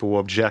suspect many people will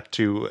object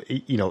to,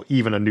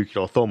 even a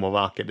nuclear thermal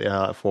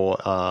rocket for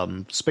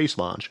space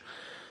launch.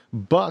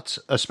 But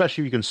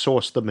especially if you can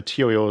source the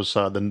materials,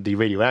 the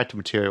radioactive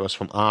materials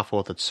from off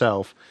Earth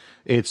itself,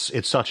 it's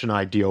such an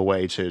ideal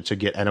way to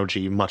get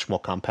energy much more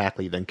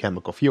compactly than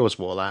chemical fuels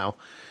will allow.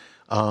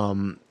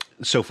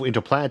 So for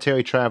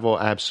interplanetary travel,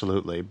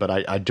 absolutely. But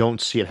I don't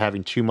see it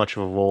having too much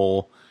of a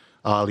role,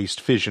 at least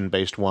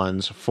fission-based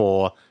ones,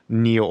 for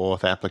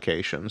near-Earth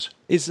applications.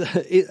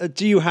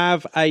 Do you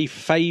have a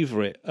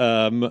favourite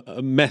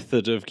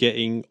method of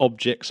getting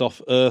objects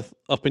off Earth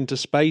up into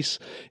space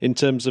in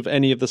terms of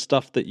any of the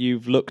stuff that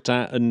you've looked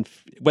at, and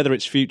whether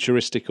it's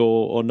futuristic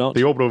or not?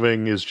 The orbital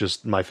ring is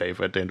just my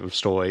favourite, end of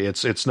story.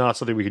 It's not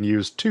something we can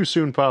use too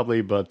soon,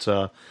 probably, but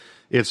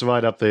it's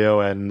right up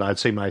there, and I'd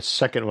say my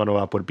second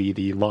runner-up would be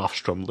the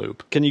Lofstrom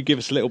loop. Can you give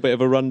us a little bit of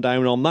a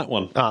rundown on that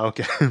one?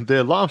 Okay.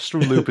 The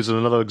Lofstrom loop is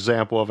another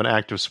example of an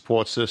active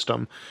support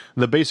system.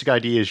 The basic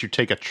idea is you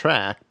take a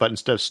track, but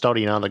instead of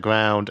starting on the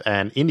ground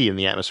and ending in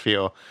the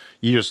atmosphere,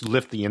 you just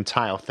lift the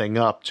entire thing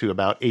up to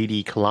about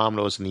 80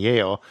 kilometers in the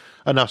air,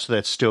 enough so that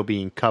it's still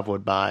being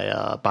covered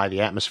by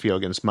the atmosphere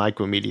against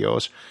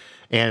micrometeors.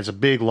 And it's a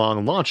big,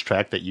 long launch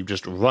track that you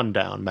just run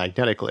down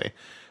magnetically.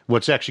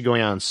 What's actually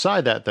going on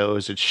inside that, though,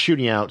 is it's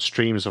shooting out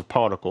streams of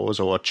particles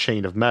or a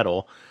chain of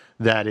metal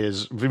that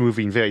is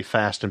moving very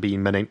fast and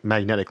being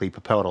magnetically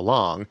propelled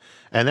along.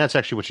 And that's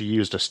actually what you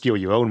use to steal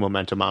your own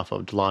momentum off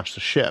of to launch the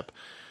ship.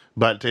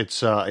 But it's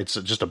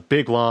just a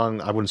big,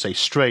 long, I wouldn't say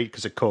straight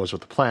because it goes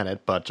with the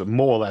planet, but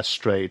more or less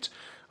straight,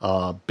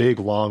 big,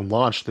 long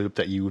launch loop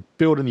that you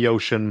build in the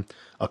ocean,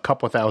 a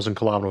couple 1,000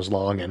 kilometers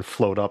long, and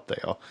float up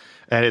there.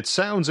 And it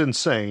sounds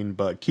insane,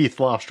 but Keith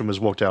Lofstrom has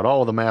worked out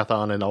all the math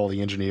on it and all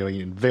the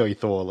engineering very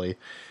thoroughly.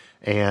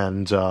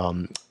 And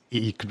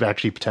he could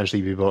actually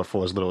potentially be built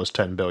for as little as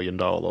 $10 billion.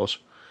 Well,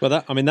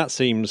 that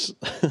seems...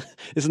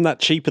 Isn't that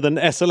cheaper than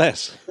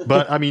SLS?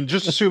 But, I mean,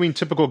 just assuming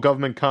typical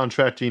government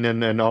contracting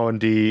and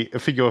R&D,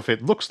 figure if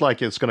it looks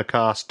like it's going to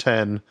cost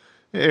 10,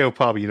 it'll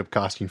probably end up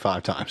costing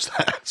 5 times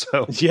that.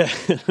 So Yeah,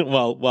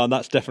 well,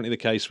 that's definitely the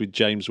case with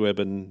James Webb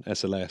and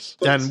SLS.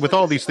 And with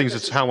all these things,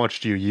 it's how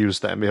much do you use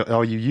them?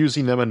 Are you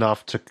using them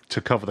enough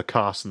to cover the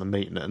cost and the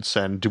maintenance?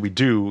 And do we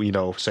do,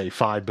 say,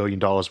 $5 billion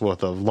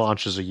worth of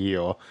launches a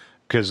year?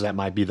 Because that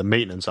might be the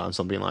maintenance on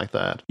something like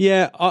that.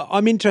 Yeah,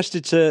 I'm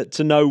interested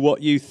to know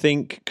what you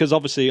think, because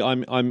obviously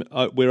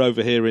we're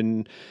over here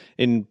in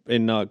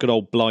good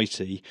old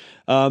Blighty.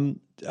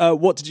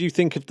 What did you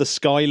think of the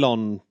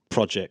Skylon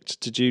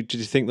project? Did you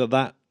think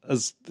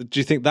do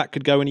you think that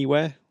could go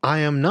anywhere? I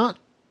am not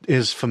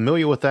as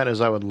familiar with that as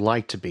I would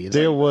like to be.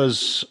 There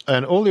was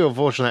an earlier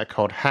version of that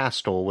called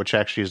Hastel, which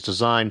actually is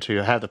designed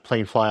to have the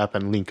plane fly up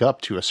and link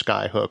up to a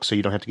skyhook, so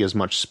you don't have to get as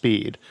much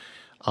speed.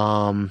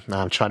 I'm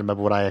trying to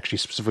remember what I actually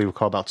specifically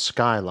recall about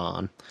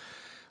Skylon.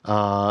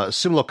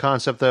 Similar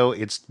concept, though.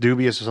 It's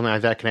dubious if something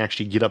like that can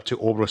actually get up to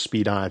orbital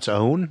speed on its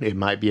own. It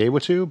might be able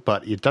to,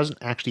 but it doesn't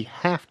actually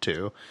have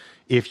to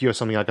if you have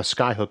something like a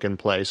skyhook in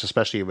place,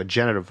 especially a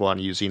regenerative one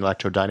using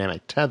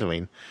electrodynamic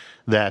tethering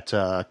that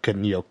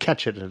can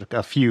catch it at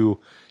a few,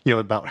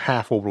 about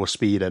half orbital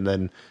speed and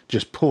then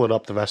just pull it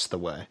up the rest of the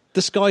way.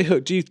 The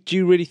skyhook, do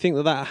you really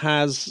think that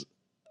has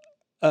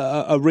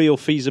a real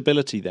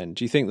feasibility then?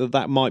 Do you think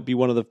that might be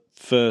one of the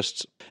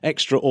first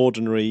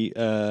extraordinary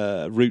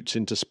routes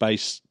into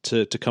space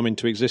to come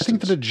into existence? I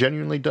think that it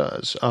genuinely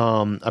does.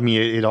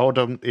 It all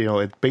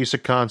don't,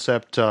 basic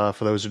concept, for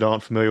those who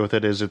aren't familiar with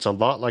it, is it's a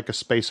lot like a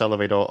space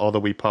elevator, although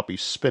we probably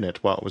spin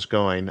it while it was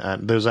going.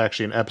 And there's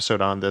actually an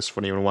episode on this for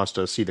anyone who wants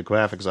to see the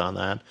graphics on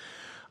that.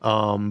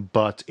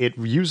 But it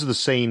uses the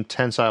same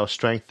tensile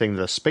strength thing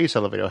that a space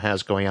elevator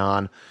has going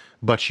on,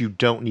 but you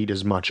don't need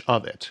as much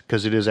of it,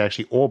 because it is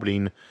actually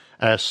orbiting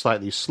at a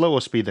slightly slower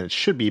speed than it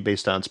should be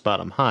based on its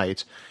bottom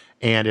height.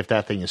 And if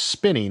that thing is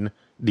spinning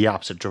the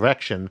opposite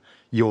direction,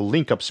 your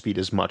link-up speed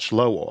is much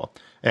lower.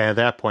 And at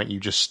that point, you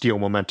just steal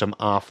momentum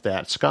off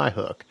that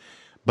skyhook.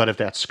 But if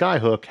that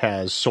skyhook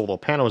has solar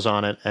panels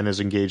on it and is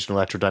engaged in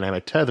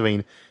electrodynamic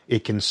tethering,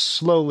 it can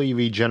slowly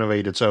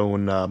regenerate its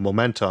own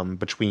momentum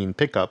between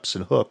pickups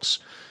and hooks,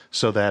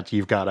 so that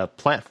you've got a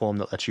platform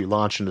that lets you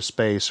launch into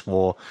space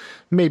for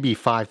maybe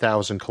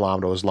 5,000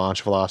 kilometers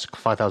launch velocity,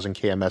 5,000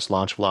 kms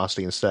launch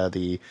velocity instead of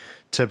the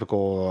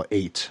typical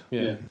 8.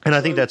 Yeah. And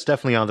I think that's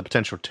definitely on the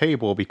potential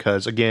table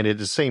because, again, it is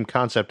the same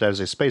concept as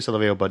a space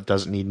elevator, but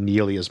doesn't need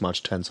nearly as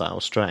much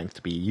tensile strength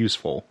to be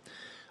useful.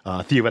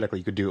 Theoretically,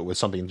 you could do it with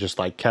something just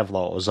like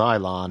Kevlar or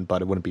Xylon,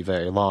 but it wouldn't be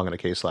very long in a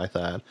case like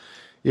that.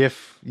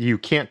 If you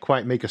can't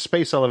quite make a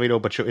space elevator,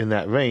 but you're in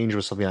that range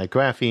with something like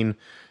graphene,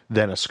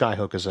 then a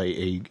skyhook is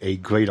a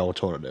great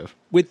alternative.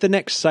 With the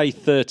next, say,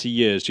 30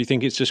 years, do you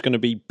think it's just going to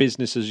be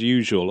business as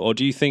usual? Or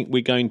do you think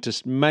we're going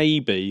to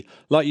maybe,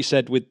 like you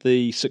said, with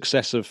the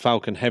success of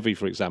Falcon Heavy,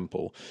 for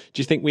example,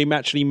 do you think we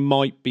actually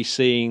might be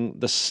seeing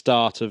the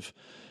start of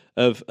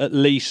at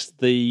least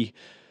the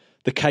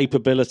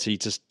capability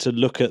to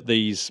look at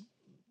these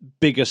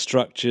bigger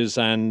structures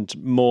and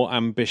more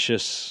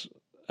ambitious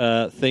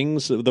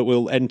things that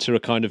will enter a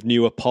kind of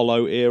new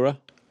Apollo era?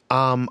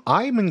 I'm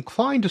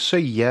inclined to say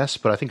yes,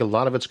 but I think a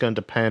lot of it's going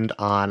to depend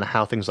on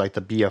how things like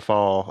the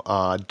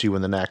BFR do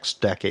in the next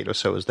decade or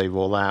so as they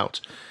roll out.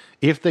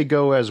 If they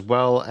go as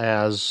well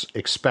as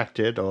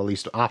expected, or at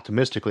least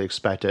optimistically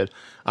expected,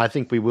 I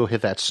think we will hit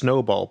that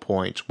snowball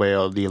point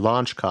where the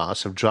launch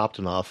costs have dropped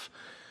enough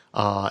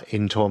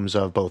in terms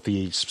of both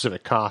the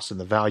specific cost and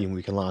the volume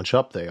we can launch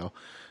up there,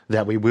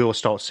 that we will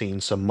start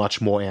seeing some much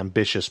more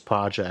ambitious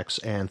projects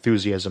and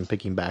enthusiasm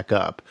picking back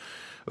up.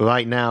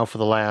 Right now, for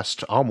the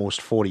last almost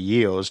 40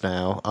 years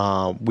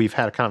now, we've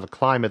had a kind of a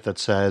climate that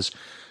says,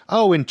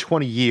 in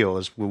 20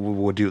 years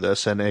we'll do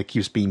this, and it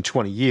keeps being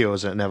 20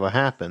 years and it never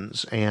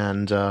happens.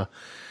 And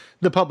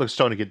the public's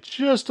starting to get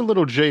just a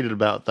little jaded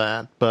about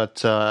that,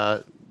 but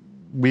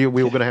we're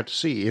going to have to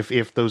see.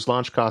 If those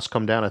launch costs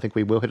come down, I think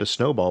we will hit a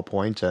snowball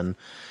point, and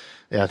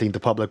I think the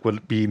public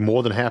would be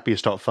more than happy to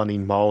start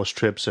funding Mars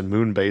trips and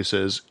moon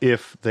bases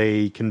if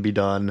they can be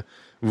done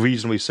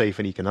reasonably safe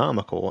and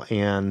economical.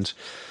 And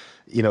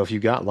if you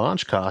got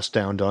launch costs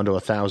down to under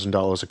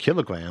 $1,000 a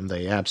kilogram,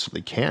 they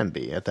absolutely can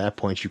be. At that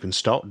point, you can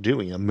start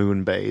doing a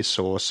moon base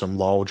or some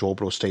large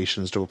orbital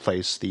stations to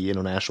replace the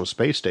International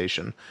Space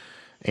Station.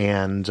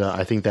 And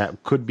I think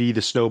that could be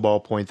the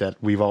snowball point that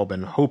we've all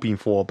been hoping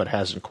for, but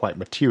hasn't quite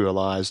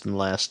materialized in the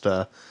last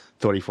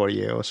 30, 40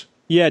 years.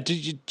 Yeah, do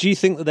you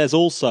think that there's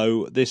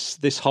also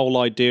this whole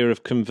idea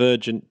of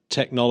convergent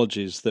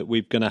technologies that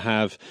we're going to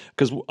have?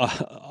 Because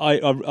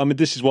I mean,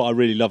 this is what I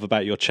really love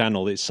about your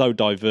channel. It's so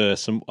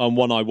diverse, and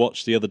one I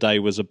watched the other day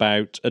was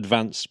about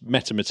advanced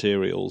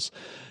metamaterials,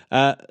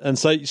 and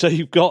so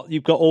you've got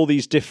all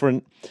these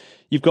different.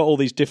 You've got all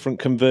these different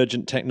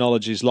convergent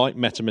technologies like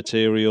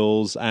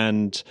metamaterials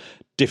and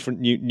different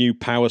new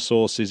power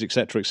sources,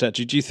 etc.,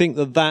 etc. Do you think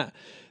that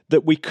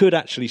we could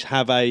actually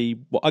have a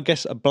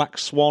black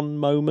swan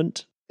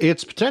moment?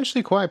 It's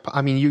potentially quite...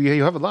 I mean,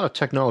 you have a lot of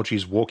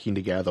technologies working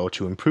together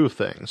to improve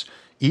things.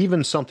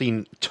 Even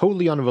something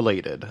totally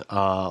unrelated,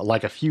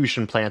 like a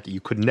fusion plant that you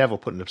could never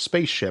put in a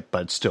spaceship,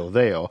 but it's still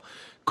there.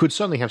 could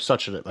suddenly have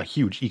such a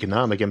huge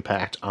economic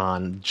impact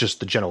on just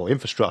the general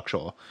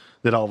infrastructure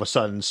that all of a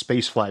sudden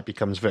spaceflight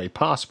becomes very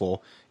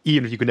possible,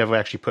 even if you could never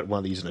actually put one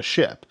of these in a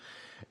ship.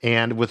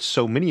 And with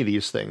so many of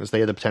these things, they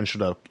have the potential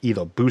to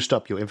either boost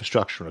up your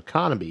infrastructure and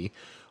economy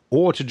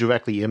or to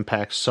directly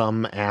impact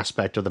some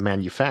aspect of the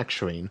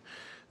manufacturing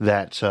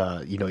that,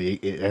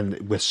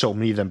 and with so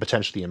many of them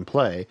potentially in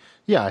play,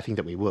 yeah, I think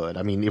that we would.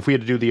 I mean, if we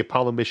had to do the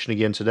Apollo mission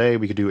again today,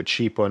 we could do it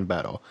cheaper and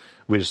better.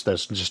 There's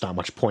just not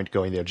much point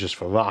going there just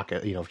for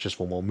rocket, just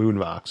for more moon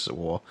rocks.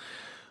 Or,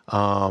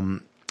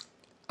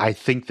 I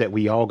think that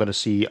we are going to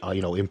see,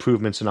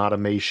 improvements in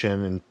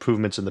automation,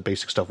 improvements in the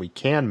basic stuff we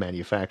can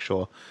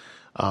manufacture,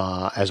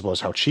 as well as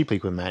how cheaply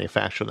we can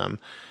manufacture them.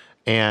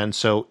 And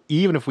so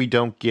even if we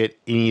don't get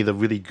any of the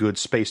really good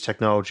space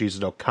technologies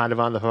that are kind of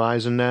on the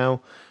horizon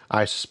now,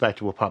 I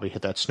suspect we'll probably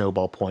hit that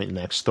snowball point in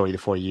the next 30 to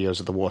 40 years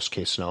of the worst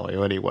case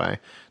scenario anyway.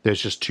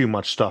 There's just too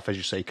much stuff, as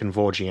you say,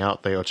 converging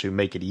out there to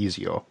make it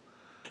easier.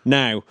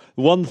 Now,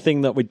 one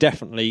thing that we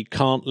definitely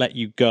can't let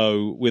you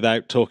go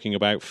without talking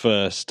about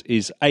first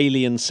is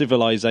alien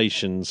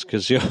civilizations,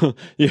 because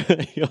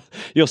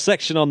your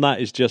section on that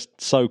is just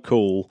so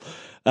cool.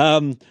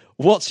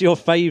 What's your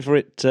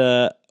favourite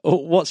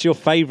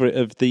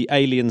of the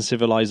alien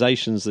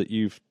civilizations that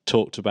you've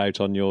talked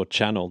about on your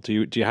channel?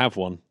 Do you have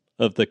one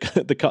of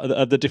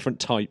the different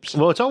types?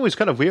 Well, it's always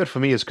kind of weird for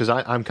me, is because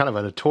I'm kind of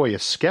a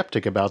notorious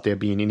skeptic about there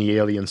being any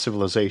alien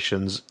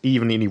civilizations,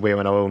 even anywhere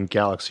in our own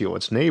galaxy or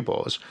its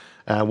neighbors.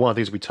 One of the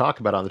things we talk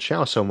about on the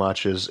channel so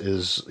much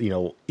is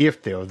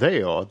if they're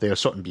there are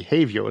certain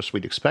behaviors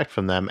we'd expect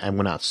from them, and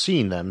we're not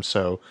seeing them,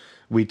 so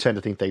we tend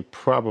to think they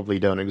probably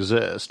don't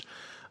exist.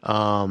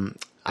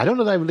 I don't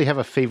know that I really have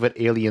a favorite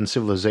alien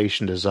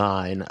civilization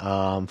design.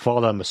 For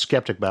all that I'm a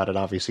skeptic about it,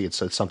 obviously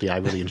it's something I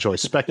really enjoy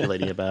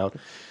speculating about.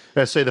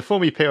 I say the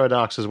Fermi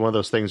paradox is one of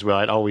those things where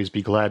I'd always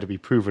be glad to be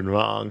proven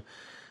wrong.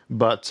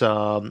 But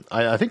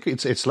I think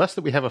it's less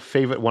that we have a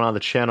favorite one on the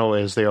channel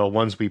as they are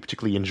ones we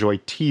particularly enjoy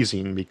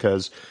teasing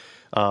because,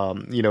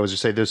 as you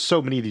say, there's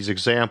so many of these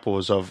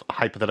examples of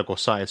hypothetical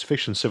science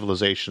fiction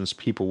civilizations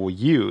people will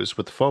use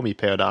with the Fermi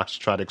paradox to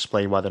try to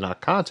explain why they're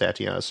not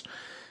contacting us.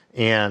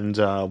 And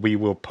we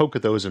will poke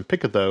at those and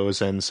pick at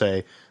those and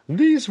say,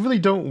 these really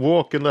don't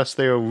work unless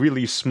they are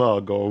really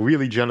smug or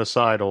really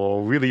genocidal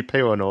or really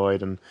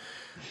paranoid. And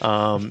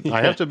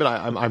I have to admit,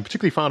 I'm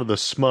particularly fond of the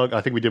smug. I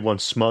think we did one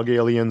smug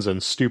aliens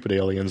and stupid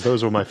aliens.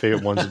 Those were my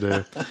favorite ones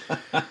to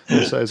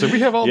do. So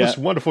we have all this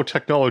wonderful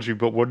technology,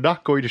 but we're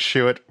not going to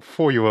share it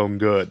for your own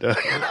good. I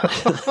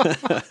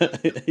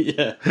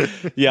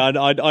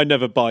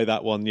never buy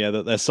that one. Yeah,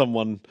 that there's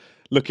someone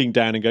looking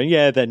down and going,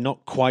 yeah, they're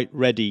not quite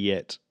ready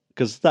yet.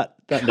 Because that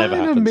never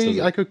happens.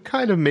 I could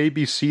kind of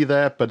maybe see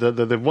that, but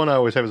the one I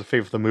always have as a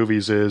favorite for the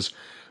movies is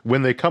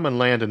when they come and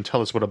land and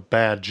tell us what a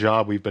bad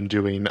job we've been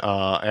doing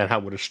and how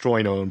we're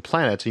destroying our own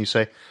planet, and you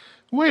say,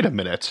 wait a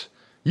minute,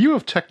 you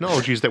have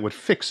technologies that would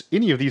fix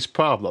any of these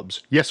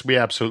problems. Yes, we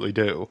absolutely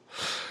do.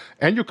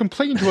 And you're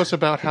complaining to us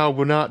about how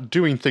we're not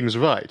doing things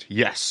right.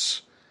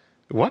 Yes.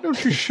 Why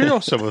don't you share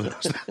some of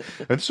those?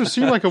 And this would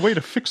seem like a way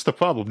to fix the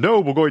problem. No,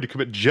 we're going to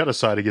commit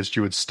genocide against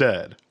you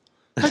instead.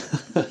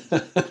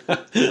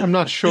 I'm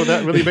not sure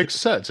that really makes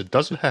sense. It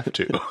doesn't have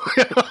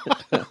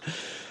to.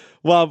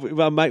 Well,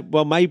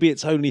 maybe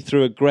it's only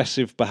through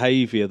aggressive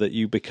behaviour that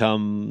you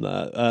become,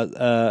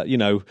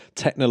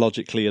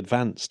 technologically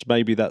advanced.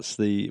 Maybe that's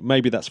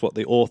what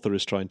the author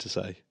is trying to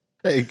say.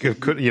 It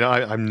could,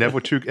 I'm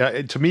never too.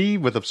 To me,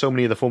 with so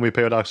many of the Fermi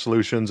paradox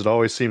solutions, it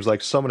always seems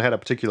like someone had a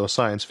particular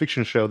science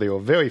fiction show they were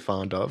very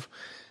fond of.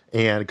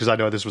 And because I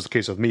know this was the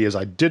case with me, is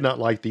I did not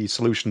like the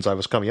solutions I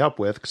was coming up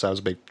with because I was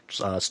a big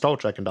Star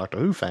Trek and Doctor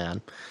Who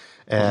fan.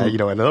 And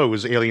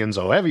those aliens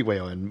are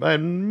everywhere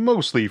and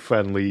mostly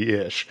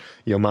friendly-ish.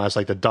 Mine's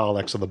like the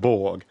Daleks or the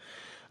Borg.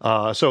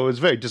 So it was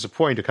very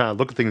disappointing to kind of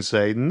look at things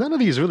and say, none of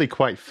these really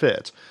quite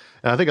fit.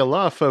 And I think a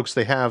lot of folks,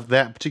 they have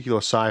that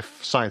particular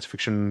science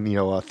fiction,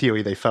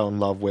 theory they fell in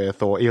love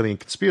with or alien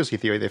conspiracy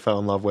theory they fell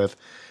in love with,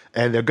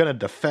 and they're going to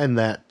defend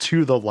that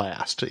to the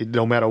last,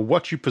 no matter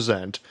what you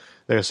present.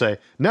 They say,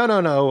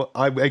 no,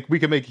 we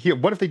can make it here.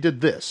 What if they did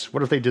this?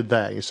 What if they did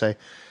that? You say,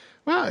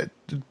 well,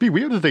 it'd be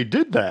weird if they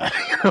did that.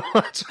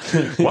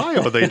 Why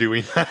are they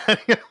doing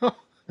that?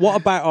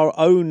 What about our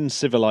own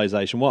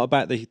civilization? What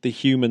about the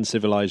human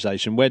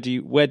civilization? Where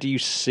do you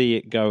see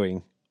it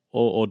going?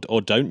 Or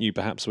don't you?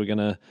 Perhaps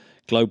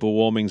global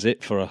warming's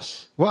it for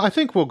us. Well, I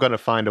think we're going to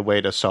find a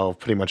way to solve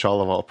pretty much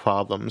all of our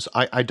problems.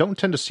 I don't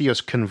tend to see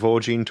us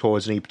converging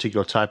towards any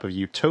particular type of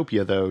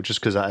utopia, though, just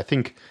because I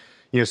think...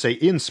 say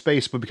in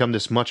space we become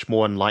this much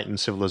more enlightened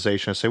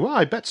civilization. I say, well,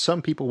 I bet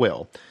some people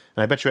will.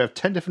 And I bet you have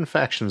 10 different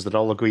factions that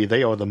all agree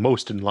they are the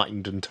most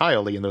enlightened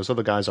entirely, and those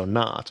other guys are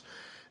not.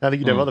 And I think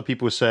you'd have other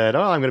people who said,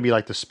 oh, I'm going to be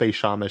like the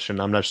space Amish,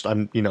 and I'm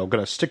going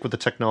to stick with the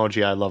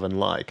technology I love and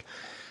like.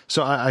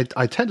 So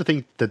I tend to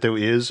think that there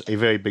is a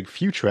very big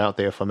future out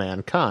there for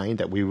mankind,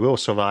 that we will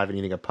survive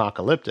anything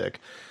apocalyptic.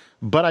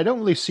 But I don't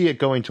really see it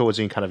going towards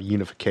any kind of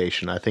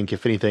unification. I think,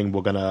 if anything,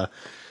 we're going to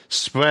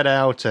spread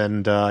out,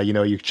 and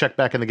you check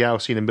back in the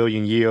galaxy in a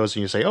million years,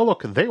 and you say, "Oh,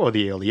 look, they were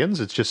the aliens.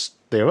 It's just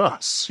they're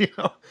us."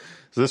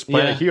 So this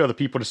planet here, the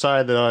people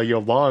decide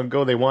that long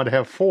ago they wanted to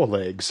have 4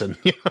 legs, and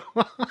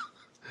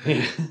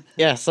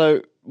Yeah.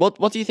 So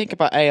what do you think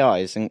about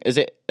AIs? And is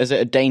it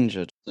a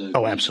danger?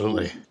 Oh,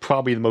 absolutely.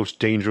 Probably the most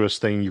dangerous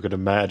thing you could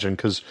imagine,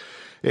 because,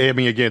 I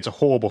mean, again, it's a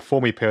horrible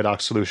Fermi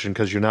paradox solution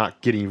because you're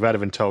not getting rid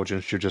of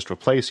intelligence, you're just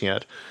replacing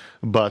it.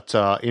 But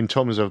in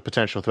terms of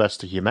potential threats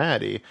to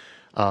humanity,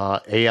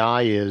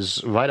 AI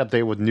is right up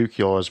there with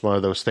nuclear as one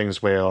of those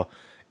things where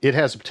it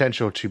has the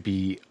potential to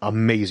be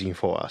amazing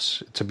for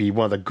us, to be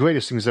one of the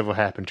greatest things that ever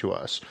happened to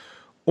us,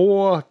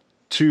 or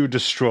to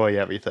destroy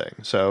everything.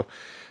 So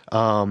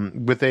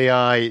with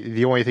AI,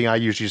 the only thing I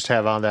usually just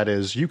have on that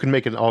is you can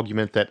make an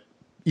argument that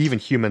even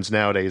humans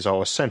nowadays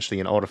are essentially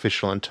an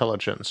artificial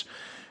intelligence.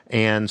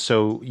 And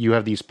so you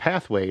have these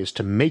pathways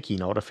to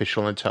making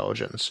artificial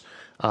intelligence,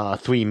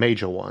 3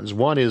 major ones.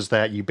 One is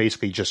that you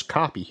basically just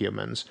copy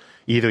humans.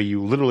 Either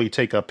you literally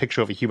take a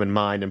picture of a human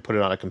mind and put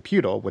it on a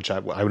computer, which I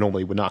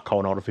normally would not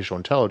call an artificial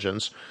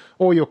intelligence,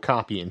 or you're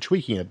copying and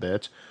tweaking a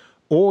bit,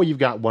 or you've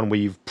got one where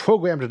you've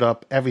programmed it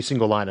up every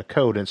single line of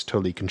code and it's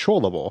totally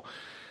controllable.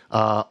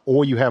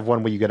 Or you have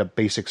one where you get a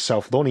basic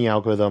self-learning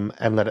algorithm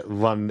and let it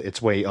run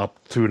its way up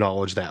through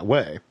knowledge that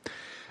way.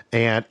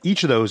 And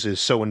each of those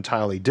is so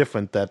entirely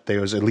different that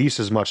there's at least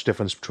as much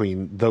difference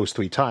between those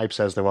 3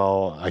 types as there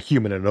are a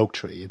human and an oak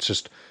tree. It's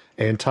just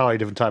an entirely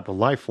different type of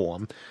life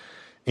form.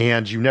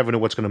 And you never know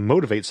what's going to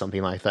motivate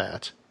something like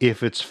that.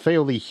 If it's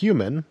fairly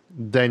human,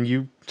 then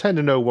you tend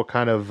to know what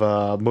kind of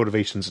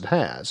motivations it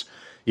has.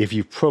 If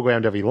you've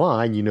programmed every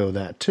line, you know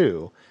that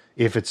too.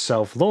 If it's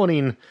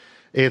self-learning,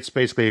 it's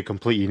basically a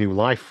completely new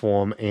life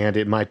form, and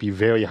it might be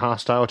very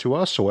hostile to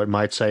us, or it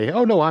might say,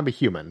 "Oh no, I'm a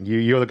human.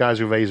 You're the guys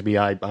who raised me.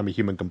 I'm a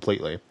human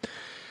completely."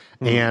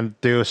 And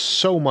there's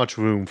so much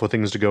room for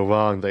things to go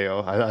wrong there.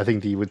 I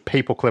think the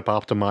Paperclip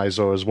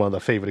Optimizer is one of the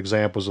favorite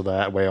examples of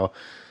that, where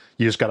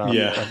you just got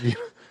a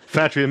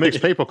factory that makes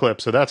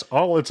paperclips, so that's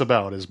all it's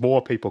about, is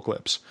more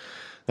paperclips.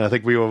 And I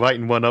think we were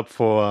writing one up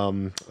for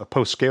a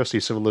post-scarcity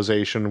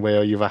civilization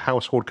where you have a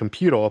household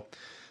computer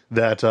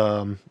that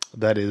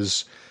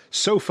is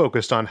so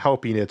focused on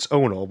helping its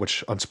owner,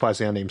 which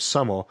unsurprisingly I named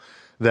Summer,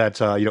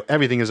 that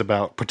everything is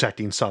about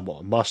protecting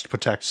Summer, must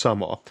protect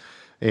Summer.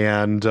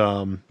 And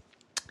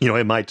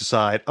it might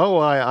decide,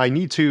 I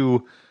need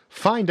to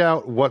find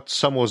out what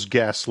Summer's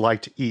guests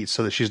like to eat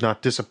so that she's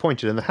not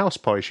disappointed in the house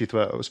party she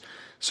throws.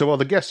 So while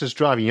the guest is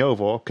driving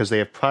over, because they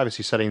have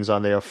privacy settings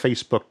on their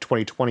Facebook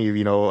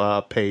 2020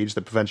 page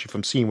that prevents you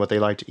from seeing what they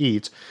like to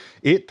eat,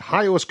 it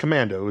hires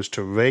commandos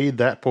to raid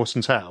that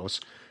person's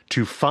house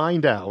to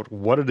find out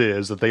what it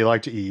is that they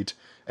like to eat,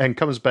 and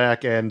comes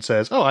back and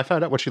says, I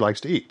found out what she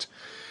likes to eat.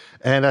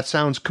 And that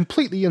sounds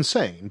completely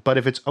insane, but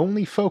if its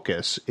only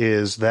focus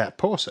is that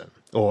person,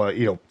 or,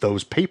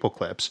 those paper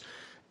clips,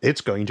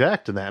 it's going to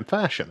act in that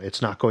fashion.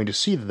 It's not going to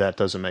see that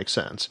doesn't make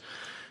sense.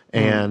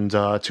 And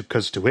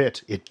because to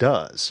it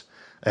does.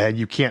 And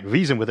you can't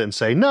reason with it and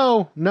say,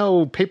 no,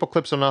 paper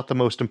clips are not the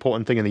most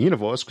important thing in the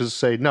universe, because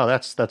say, no,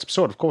 that's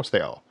absurd. Of course they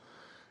are.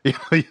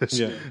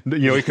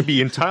 It could be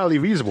entirely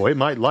reasonable. It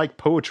might like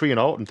poetry and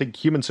art and think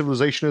human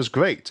civilization is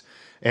great.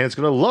 And it's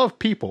going to love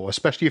people,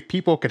 especially if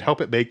people can help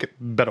it make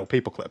better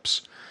paper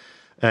clips.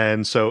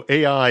 And so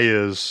AI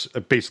is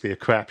basically a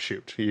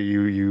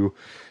crapshoot.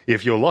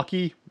 If you're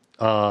lucky,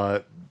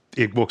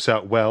 it works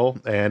out well.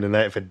 And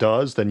if it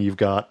does, then you've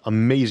got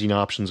amazing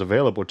options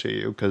available to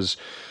you, because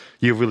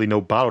you have really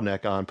no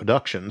bottleneck on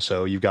production.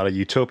 So you've got a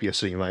utopia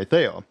sitting right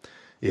there.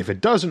 If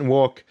it doesn't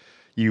work,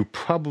 you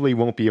probably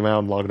won't be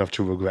around long enough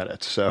to regret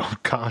it. So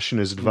caution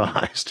is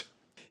advised.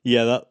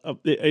 Yeah,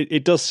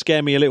 it does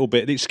scare me a little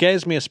bit. It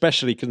scares me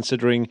especially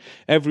considering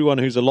everyone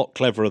who's a lot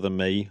cleverer than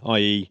me,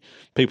 i.e.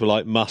 people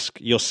like Musk,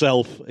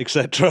 yourself,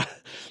 etc.,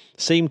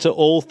 seem to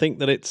all think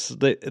that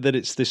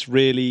it's this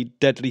really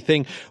deadly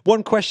thing.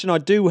 One question I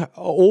do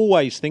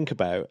always think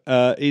about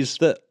is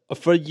that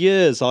for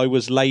years I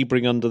was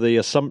labouring under the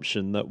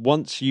assumption that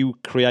once you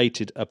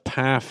created a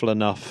powerful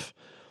enough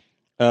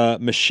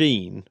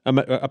machine,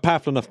 a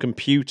powerful enough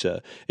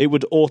computer, it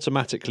would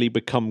automatically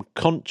become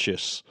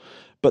conscious.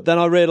 But then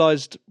I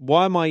realised,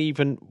 where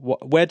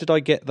did I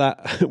get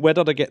that? Where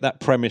did I get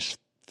that premise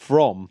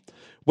from?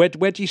 Where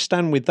do you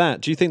stand with that?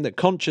 Do you think that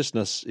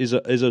consciousness is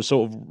a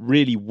sort of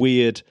really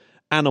weird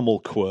animal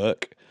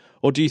quirk,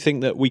 or do you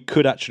think that we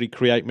could actually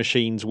create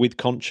machines with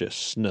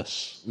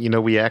consciousness?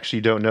 We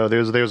actually don't know.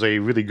 There's a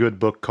really good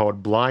book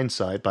called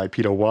Blindsight by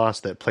Peter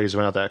Wass that plays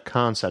around that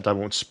concept. I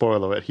won't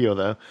spoil it here,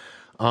 though.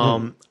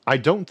 I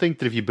don't think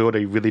that if you build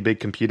a really big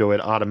computer,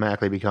 it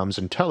automatically becomes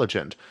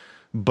intelligent.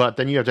 But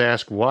then you have to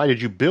ask, why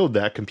did you build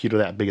that computer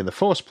that big in the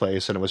first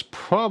place? And it was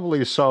probably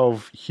to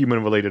solve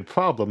human-related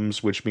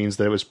problems, which means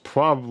that it was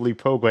probably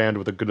programmed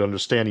with a good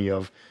understanding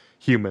of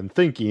human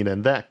thinking,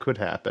 and that could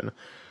happen.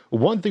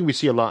 One thing we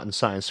see a lot in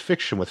science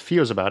fiction with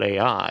fears about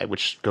AI,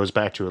 which goes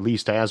back to at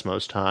least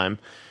Asimov's time,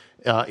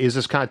 is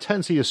this kind of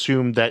tendency to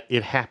assume that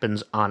it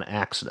happens on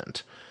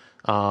accident.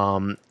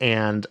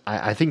 And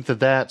I think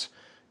that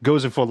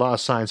goes in for a lot of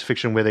science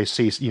fiction where they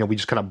see, we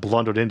just kind of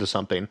blundered into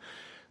something.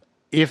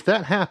 If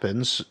that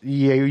happens,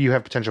 yeah, you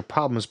have potential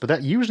problems, but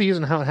that usually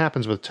isn't how it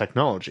happens with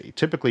technology.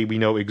 Typically, we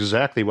know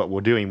exactly what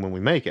we're doing when we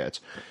make it.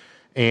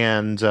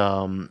 And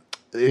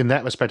in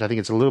that respect, I think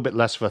it's a little bit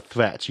less of a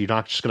threat. You're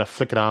not just going to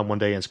flick it on one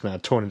day and it's going to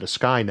turn into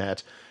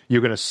Skynet.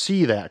 You're going to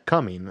see that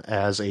coming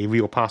as a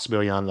real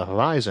possibility on the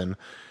horizon.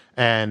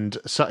 And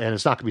it's not going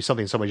to be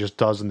something somebody just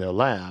does in their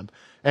lab.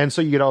 And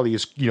so you get all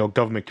these,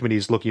 government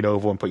committees looking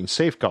over and putting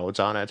safeguards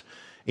on it.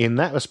 In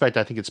that respect,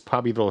 I think it's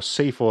probably a little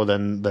safer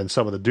than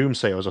some of the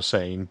doomsayers are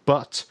saying.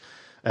 But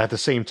at the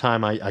same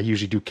time, I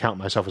usually do count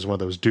myself as one of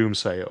those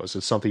doomsayers.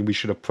 It's something we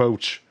should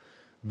approach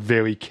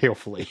very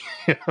carefully.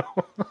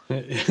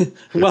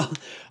 Well,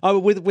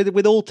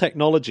 with all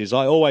technologies,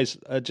 I always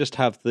just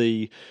have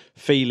the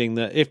feeling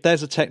that if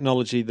there's a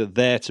technology that's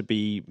there to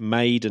be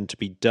made and to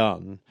be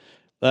done,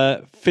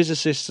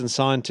 physicists and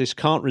scientists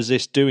can't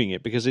resist doing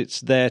it because it's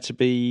there to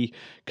be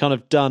kind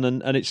of done,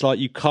 and it's like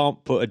you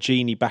can't put a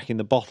genie back in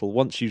the bottle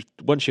once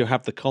you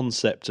have the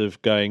concept of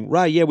going,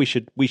 right, yeah, we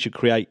should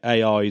create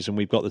AIs and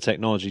we've got the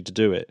technology to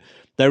do it.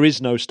 There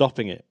is no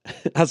stopping it.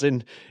 As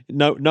in,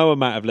 no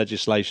amount of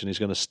legislation is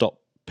going to stop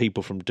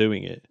people from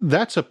doing it.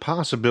 That's a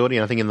possibility,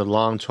 and I think in the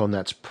long term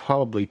that's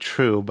probably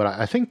true, but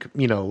I think,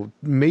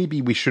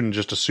 maybe we shouldn't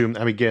just assume. I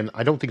mean, again,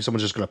 I don't think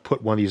someone's just going to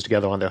put one of these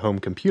together on their home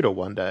computer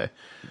one day.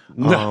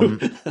 No.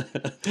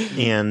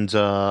 And,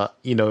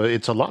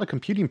 it's a lot of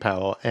computing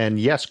power, and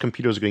yes,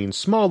 computers are getting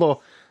smaller,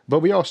 but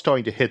we are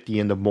starting to hit the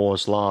end of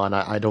Moore's Law, and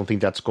I don't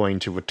think that's going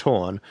to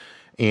return.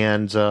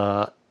 And,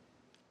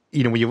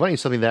 when you're running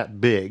something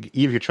that big,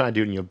 even if you're trying to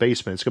do it in your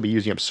basement, it's going to be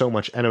using up so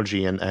much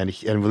energy and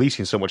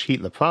releasing so much heat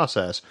in the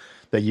process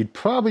that you'd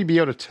probably be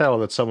able to tell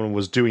that someone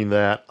was doing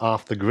that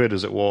off the grid,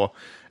 as it were,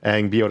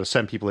 and be able to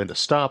send people in to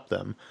stop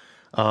them,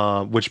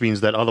 which means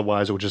that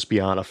otherwise it would just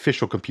be on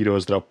official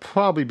computers that are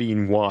probably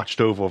being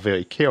watched over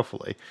very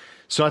carefully.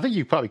 So I think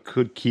you probably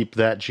could keep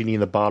that genie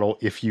in the bottle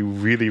if you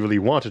really, really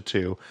wanted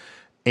to.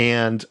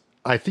 And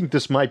I think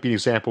this might be an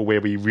example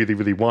where we really,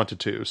 really wanted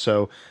to.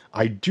 So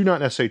I do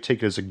not necessarily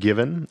take it as a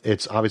given.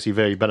 It's obviously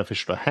very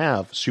beneficial to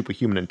have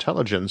superhuman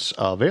intelligence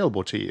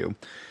available to you.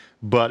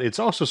 But it's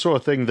also sort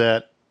of thing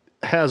that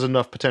has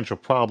enough potential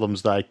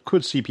problems that I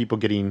could see people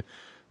getting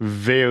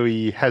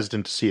very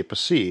hesitant to see it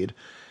proceed.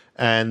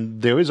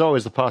 And there is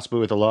always the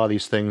possibility with a lot of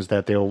these things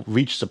that they'll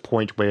reach the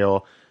point where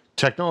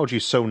technology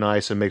is so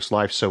nice and makes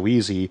life so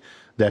easy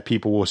that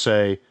people will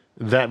say,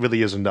 that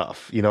really is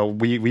enough.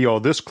 We are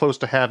this close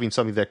to having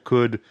something that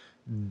could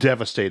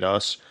devastate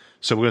us.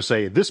 So we're going to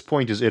say this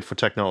point is it for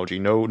technology.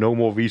 No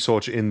more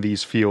research in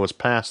these fields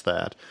past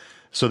that,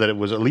 so that it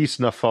was at least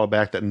enough far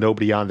back that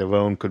nobody on their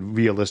own could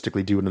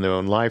realistically do it in their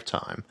own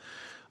lifetime.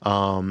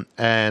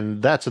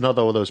 And that's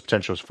another of those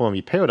potential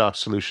Fermi paradox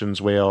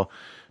solutions where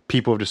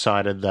people have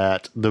decided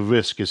that the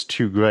risk is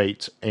too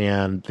great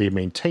and they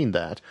maintain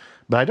that.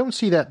 But I don't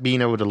see that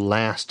being able to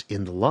last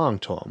in the long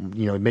term.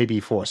 Maybe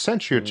for a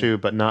century or two,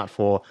 but not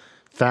for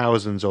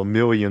thousands or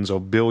millions or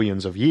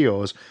billions of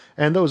years.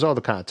 And those are the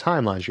kind of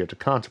timelines you have to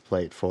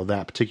contemplate for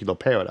that particular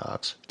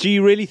paradox. Do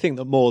you really think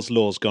that Moore's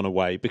law's gone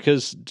away?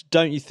 Because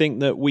don't you think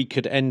that we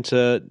could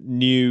enter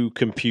new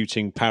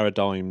computing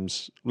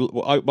paradigms,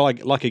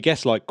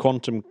 like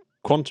quantum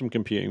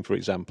computing, for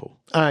example?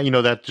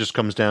 That just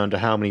comes down to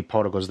how many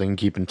particles they can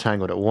keep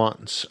entangled at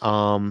once.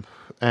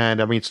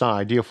 And I mean, it's not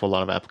ideal for a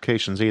lot of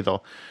applications either.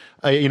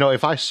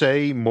 If I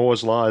say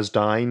Moore's Law is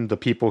dying, the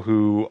people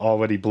who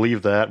already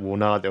believe that will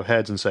nod their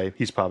heads and say,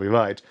 he's probably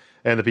right.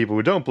 And the people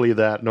who don't believe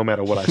that, no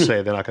matter what I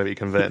say, they're not going to be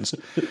convinced.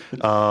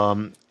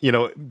 10,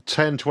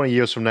 20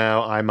 years from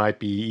now, I might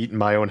be eating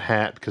my own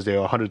hat because they're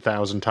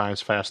 100,000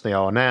 times faster than they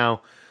are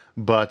now.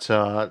 But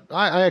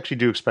I actually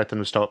do expect them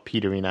to start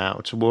petering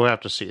out. We'll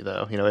have to see,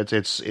 though.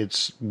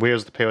 It's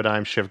where's the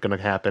paradigm shift going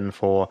to happen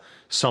for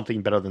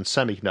something better than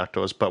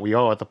semiconductors? But we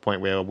are at the point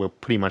where we're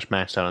pretty much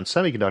maxed out on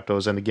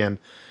semiconductors. And again,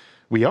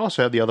 we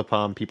also have the other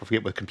problem people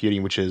forget with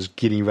computing, which is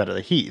getting rid of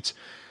the heat.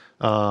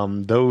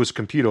 Those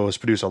computers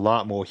produce a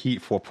lot more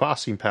heat for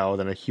processing power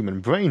than a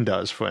human brain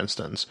does, for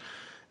instance.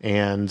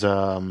 And,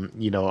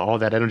 all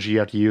that energy you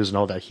have to use and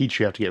all that heat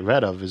you have to get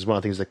rid of is one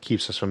of the things that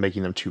keeps us from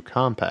making them too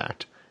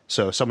compact.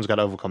 So someone's got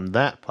to overcome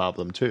that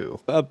problem too.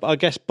 I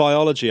guess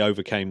biology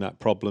overcame that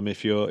problem. I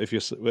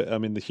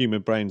mean, the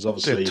human brain's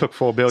obviously it took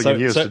 4 billion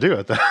years to do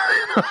it.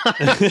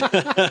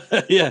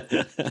 Yeah,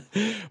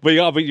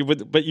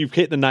 but you've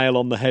hit the nail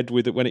on the head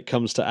with it when it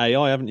comes to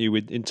AI, haven't you?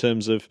 In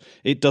terms of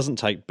it doesn't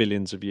take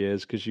billions of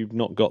years because you've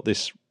not got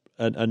this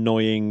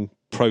annoying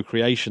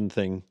procreation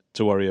thing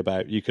to worry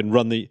about. You can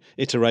run the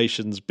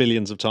iterations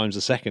billions of times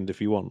a second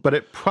if you want. But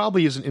it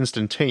probably isn't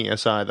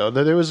instantaneous either.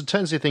 There is a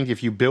tendency to think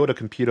if you build a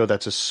computer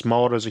that's as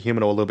smart as a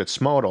human or a little bit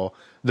smarter,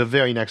 the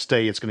very next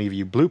day it's going to give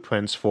you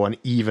blueprints for an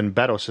even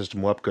better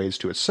system or upgrades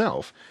to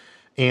itself.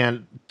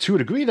 And to a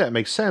degree that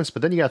makes sense,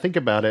 but then you got to think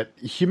about it.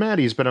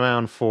 Humanity's been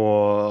around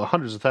for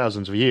hundreds of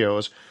thousands of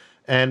years,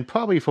 and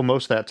probably for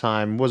most of that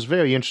time was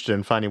very interested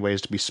in finding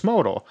ways to be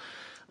smarter.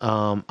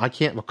 I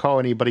can't recall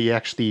anybody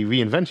actually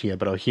reinventing a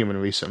better human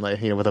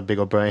recently, with a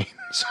bigger brain.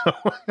 So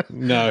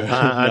No,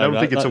 I don't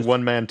think it's a that's-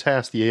 one-man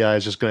task the AI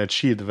is just going to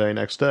achieve the very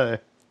next day.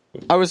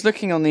 I was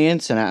looking on the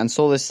internet and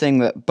saw this thing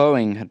that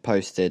Boeing had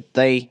posted.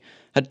 They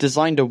had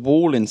designed a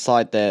wall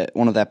inside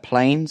one of their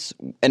planes,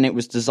 and it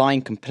was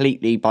designed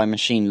completely by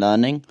machine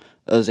learning,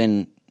 as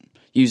in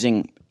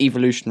using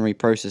evolutionary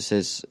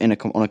processes on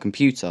a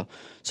computer.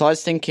 So I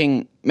was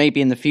thinking maybe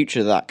in the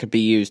future that could be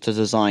used to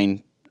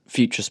design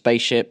future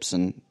spaceships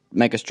and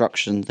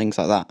megastructures and things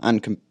like that,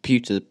 and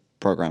computer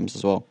programs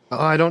as well.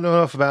 I don't know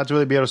enough about it to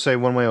really be able to say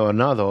one way or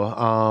another.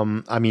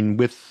 I mean,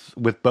 with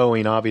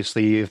Boeing,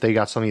 obviously, if they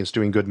got something that's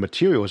doing good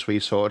materials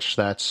research,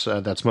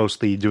 that's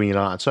mostly doing it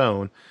on its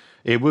own.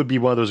 It would be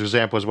one of those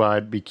examples where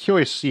I'd be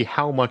curious to see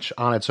how much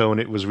on its own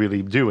it was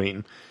really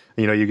doing.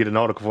 You get an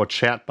article for a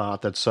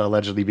chatbot that's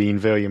allegedly being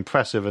very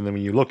impressive, and then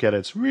when you look at it,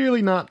 it's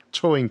really not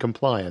Turing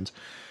compliant.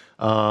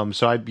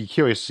 So I'd be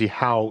curious to see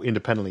how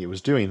independently it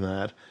was doing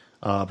that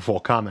before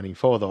commenting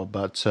further.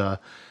 But,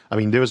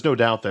 there is no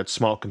doubt that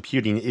smart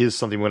computing is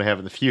something we're going to have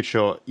in the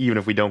future, even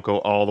if we don't go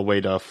all the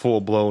way to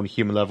full-blown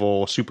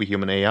human-level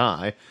superhuman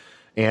AI.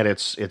 And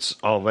it's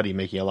already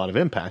making a lot of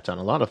impact on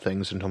a lot of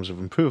things in terms of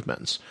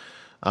improvements.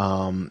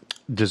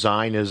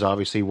 Design is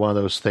obviously one of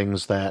those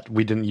things that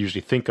we didn't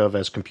usually think of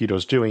as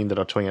computers doing that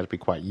are turning out to be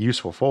quite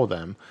useful for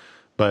them.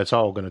 But it's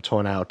all going to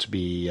turn out to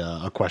be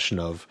a question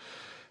of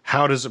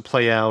how does it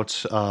play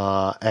out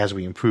as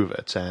we improve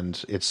it.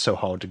 And it's so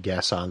hard to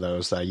guess on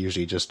those that I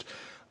usually just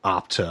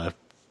opt to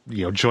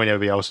join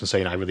everybody else and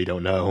saying I really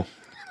don't know.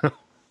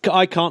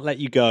 I can't let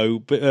you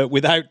go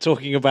without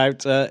talking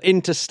about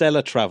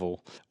interstellar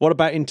travel. What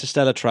about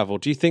interstellar travel?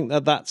 Do you think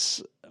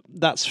that's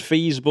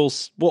feasible?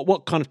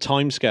 What kind of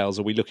timescales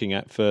are we looking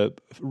at for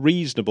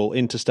reasonable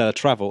interstellar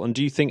travel? And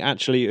do you think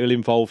actually it'll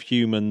involve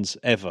humans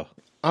ever?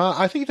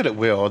 I think that it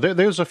will.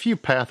 There's a few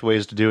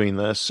pathways to doing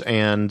this,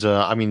 and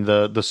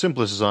the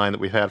simplest design that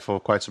we've had for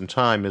quite some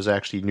time is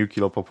actually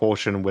nuclear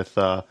propulsion with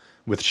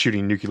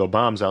shooting nuclear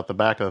bombs out the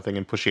back of the thing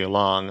and pushing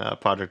along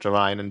Project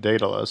Orion and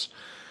Daedalus.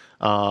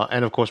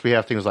 And of course, we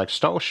have things like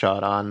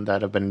Starshot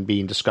that have been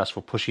being discussed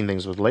for pushing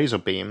things with laser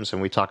beams,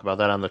 and we talk about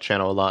that on the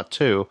channel a lot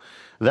too.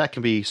 That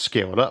can be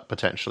scaled up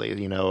potentially.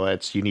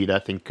 You need, I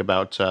think,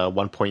 about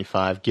 1.5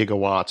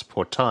 gigawatts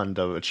per ton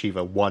to achieve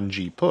a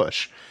 1G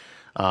push.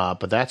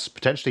 But that's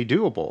potentially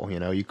doable.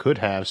 You could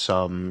have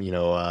some,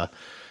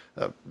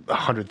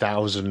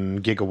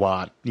 100,000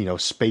 gigawatt,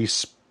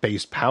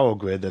 space-based power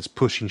grid that's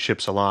pushing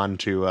ships along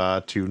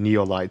to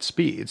near-light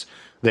speeds.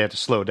 They have to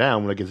slow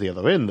down when it gets to the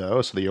other end,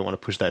 though, so you don't want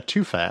to push that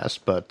too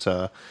fast. But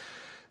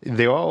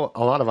there are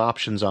a lot of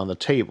options on the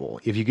table.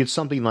 If you get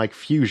something like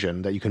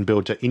fusion that you can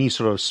build to any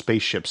sort of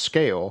spaceship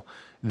scale,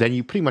 then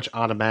you pretty much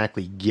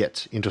automatically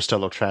get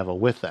interstellar travel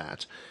with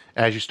that.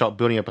 As you start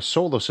building up a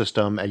solar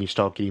system and you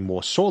start getting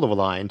more solar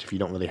reliant, if you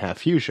don't really have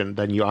fusion,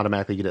 then you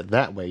automatically get it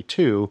that way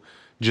too,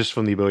 just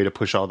from the ability to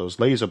push all those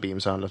laser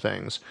beams onto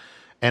things.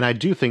 And I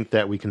do think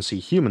that we can see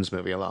humans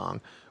moving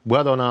along.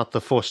 Whether or not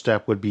the first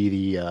step would be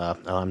the,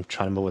 I'm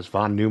trying to remember, was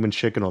Von Neumann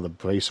chicken or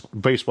the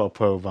Bracewell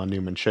probe Von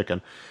Neumann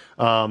chicken.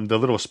 The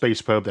little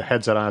space probe that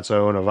heads out on its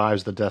own,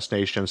 arrives at the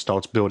destination,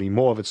 starts building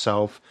more of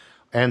itself,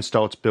 and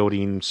starts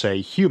building,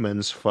 say,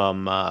 humans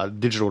from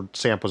digital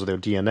samples of their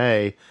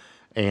DNA,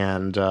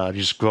 and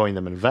just growing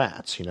them in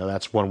vats.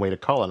 That's one way to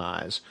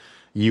colonize.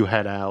 You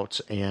head out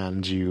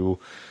and you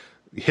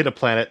hit a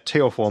planet,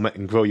 terraform it,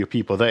 and grow your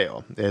people there.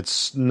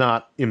 It's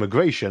not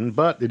immigration,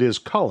 but it is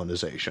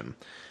colonization.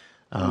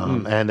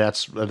 And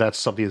that's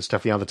something that's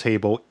definitely on the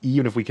table,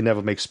 even if we can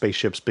never make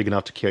spaceships big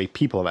enough to carry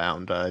people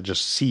around,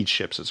 just seed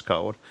ships it's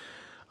called.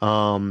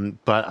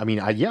 But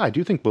I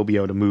do think we'll be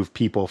able to move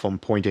people from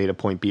point A to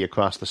point B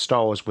across the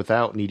stars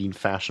without needing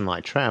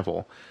fashion-light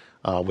travel,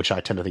 which I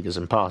tend to think is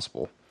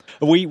impossible.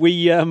 We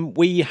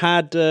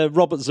had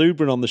Robert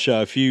Zubrin on the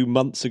show a few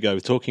months ago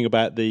talking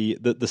about the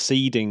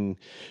seeding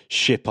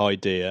ship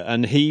idea,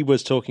 and he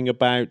was talking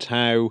about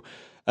how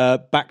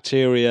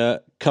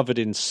bacteria covered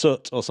in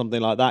soot or something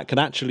like that can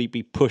actually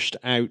be pushed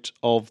out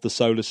of the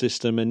solar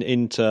system and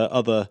into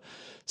other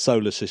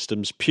solar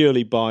systems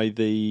purely by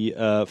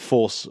the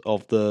force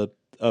of the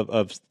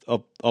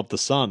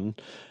sun.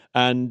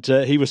 And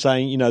he was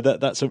saying,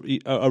 that's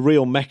a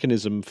real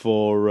mechanism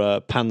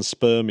for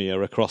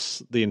panspermia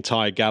across the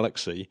entire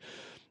galaxy,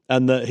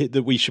 and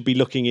that we should be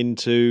looking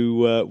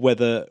into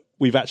whether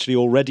we've actually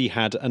already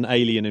had an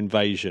alien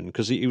invasion,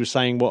 because he was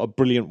saying what a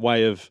brilliant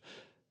way of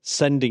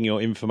sending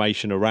your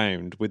information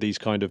around with these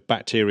kind of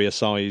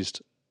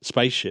bacteria-sized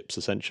spaceships,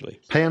 essentially.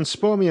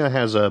 Panspermia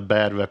has a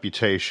bad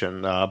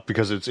reputation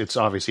because it's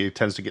obviously it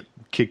tends to get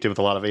kicked in with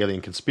a lot of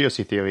alien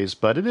conspiracy theories,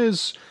 but it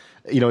is...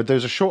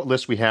 there's a short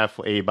list we have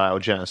for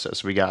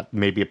abiogenesis. We got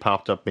maybe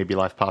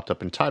life popped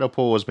up in tidal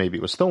pools, maybe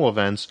it was thermal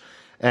events,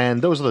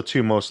 and those are the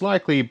two most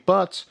likely,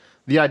 but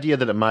the idea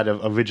that it might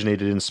have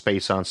originated in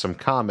space on some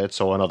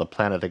comets or another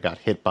planet that got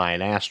hit by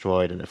an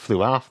asteroid and it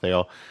flew off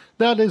there,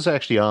 that is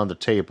actually on the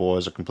table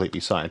as a completely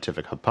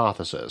scientific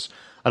hypothesis.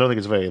 I don't think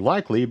it's very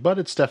likely, but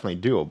it's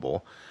definitely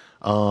doable.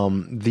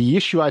 The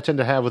issue I tend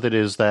to have with it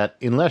is that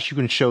unless you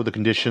can show the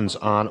conditions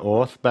on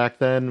Earth back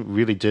then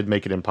really did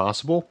make it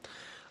impossible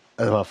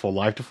for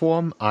life to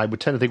form, I would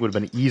tend to think it would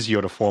have been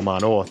easier to form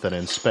on Earth than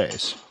in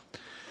space.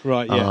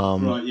 Right,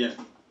 yeah.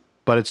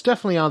 But it's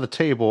definitely on the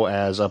table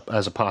as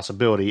a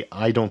possibility.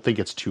 I don't think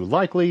it's too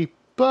likely,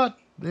 but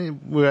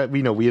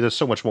there's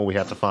so much more we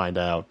have to find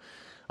out.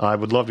 I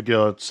would love to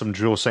get some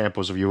drill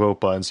samples of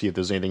Europa and see if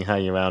there's anything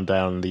hanging around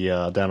down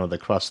on the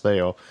crust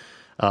there.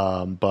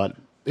 But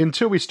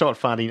until we start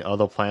finding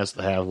other planets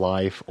that have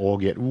life or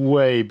get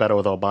way better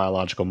with our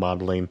biological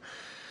modeling,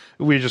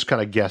 we're just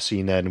kind of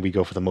guessing and we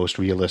go for the most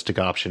realistic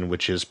option,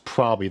 which is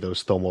probably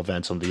those thermal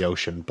vents on the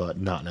ocean, but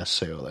not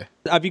necessarily.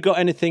 Have you got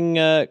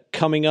anything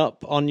coming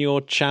up on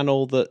your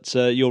channel that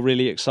you're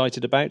really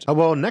excited about?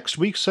 Well, next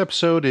week's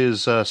episode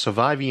is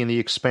Surviving in the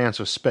Expanse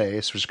of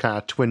Space, which is kind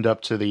of twinned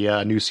up to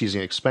the new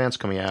season of Expanse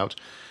coming out.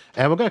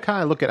 And we're going to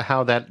kind of look at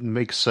how that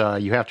makes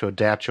you have to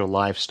adapt your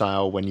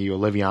lifestyle when you're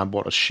living on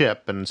board a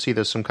ship and see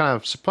there's some kind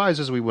of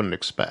surprises we wouldn't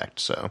expect.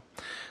 So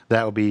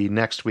that will be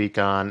next week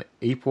on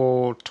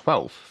April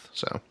 12th.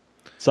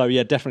 So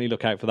yeah, definitely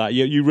look out for that.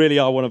 You really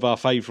are one of our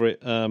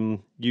favourite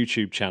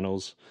YouTube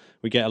channels.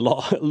 We get a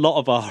lot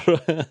of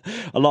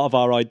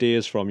our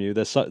ideas from you.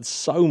 There's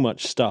so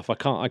much stuff. I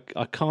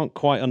can't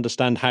quite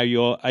understand how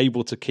you're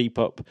able to keep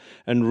up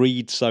and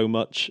read so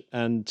much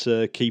and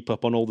keep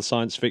up on all the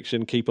science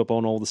fiction, keep up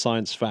on all the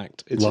science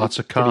fact. It's lots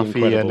of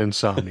coffee and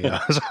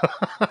insomnia.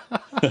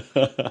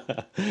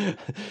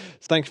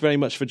 Thanks very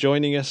much for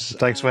joining us.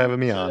 Thanks for having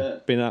me on.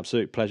 It's been an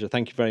absolute pleasure.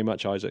 Thank you very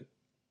much, Isaac.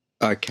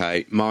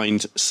 Okay,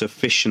 mind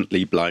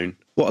sufficiently blown.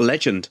 What a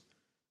legend.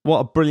 What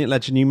a brilliant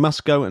legend. You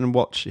must go and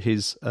watch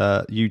his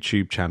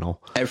YouTube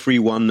channel.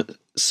 Everyone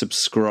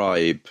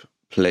subscribe,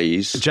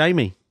 please.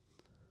 Jamie.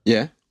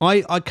 Yeah?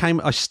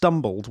 I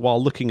stumbled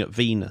while looking at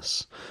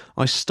Venus.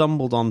 I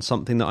stumbled on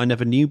something that I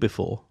never knew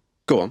before.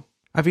 Go on.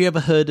 Have you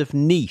ever heard of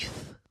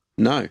Neith?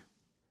 No.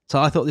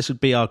 So I thought this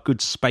would be our good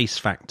space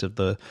fact of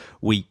the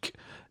week.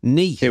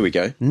 Neith. Here we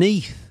go.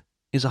 Neith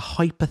is a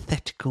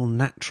hypothetical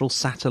natural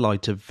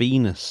satellite of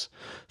Venus.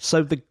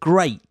 So the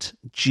great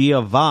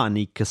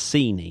Giovanni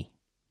Cassini,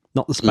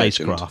 not the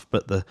spacecraft,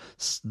 but the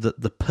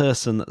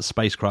person that the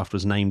spacecraft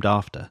was named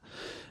after,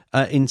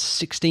 in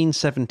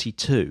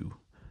 1672,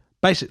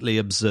 basically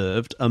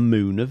observed a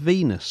moon of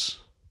Venus.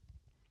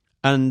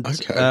 And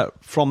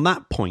from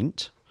that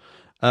point,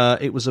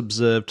 it was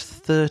observed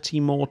 30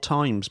 more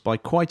times by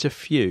quite a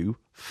few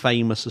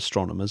famous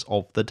astronomers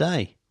of the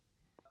day.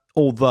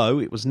 Although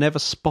it was never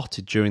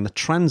spotted during the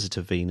transit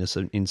of Venus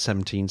in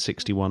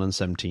 1761 and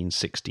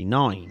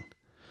 1769.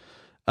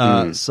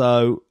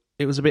 So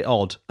it was a bit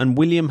odd. And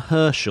William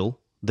Herschel,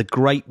 the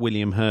great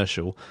William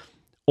Herschel,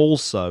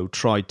 also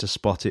tried to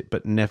spot it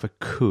but never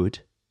could.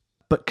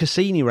 But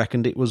Cassini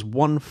reckoned it was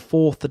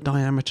 1/4 the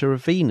diameter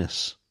of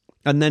Venus.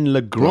 And then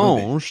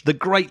Lagrange, the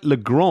great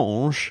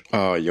Lagrange...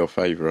 Oh, your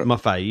favourite. My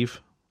fave.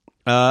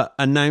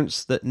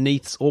 Announced that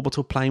Neith's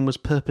orbital plane was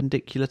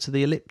perpendicular to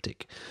the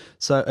ecliptic.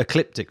 So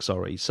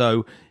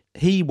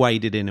he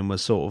waded in and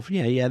was sort of,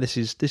 this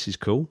is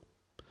cool.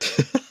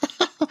 Do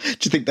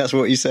you think that's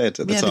what he said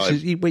at the time?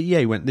 He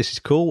went, this is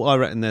cool. I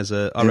reckon there's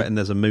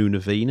a moon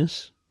of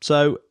Venus.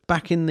 So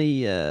back in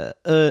the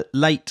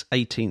late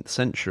 18th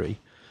century,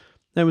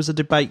 there was a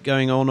debate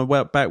going on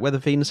about whether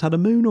Venus had a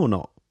moon or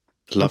not.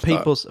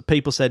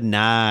 People said,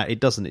 nah,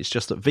 it doesn't. It's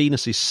just that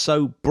Venus is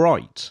so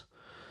bright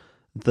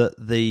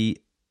that the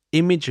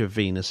image of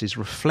Venus is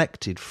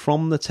reflected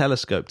from the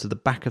telescope to the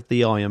back of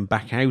the eye and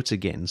back out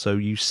again, so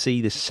you see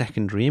this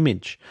secondary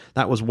image.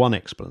 That was one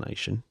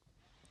explanation.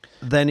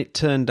 Then it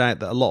turned out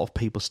that a lot of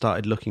people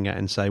started looking at it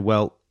and say,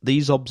 well,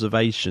 these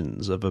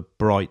observations of a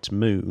bright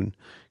moon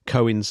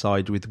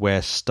coincide with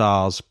where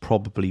stars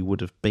probably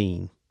would have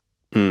been.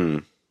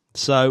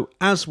 So,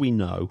 as we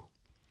know,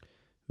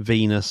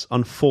 Venus,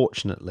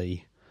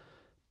 unfortunately,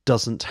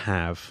 doesn't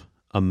have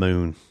a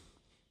moon.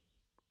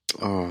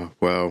 Oh,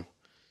 well,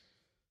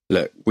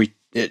 look,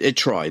 it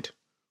tried.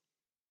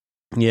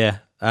 Yeah,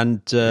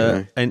 and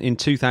in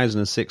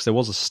 2006, there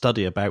was a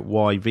study about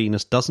why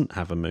Venus doesn't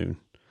have a moon.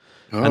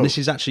 Oh. And this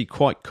is actually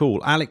quite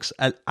cool. Alex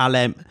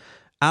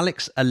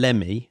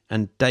Alemi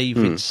and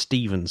David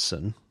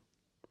Stevenson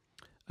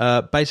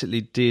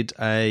basically did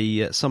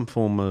some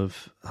form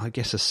of, I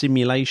guess, a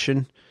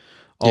simulation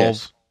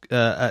of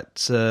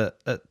at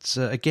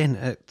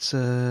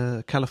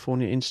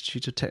California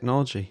Institute of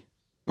Technology.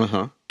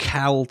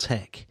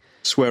 Caltech.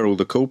 Swear all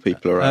the cool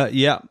people are out.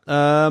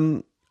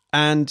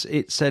 And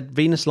it said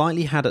Venus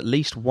likely had at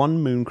least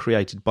one moon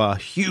created by a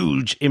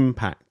huge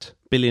impact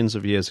billions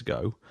of years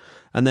ago,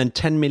 and then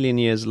 10 million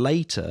years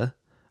later,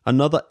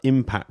 another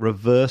impact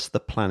reversed the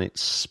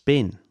planet's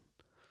spin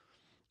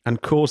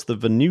and caused the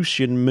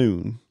Venusian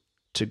moon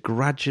to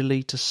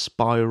gradually to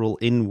spiral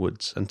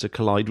inwards and to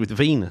collide with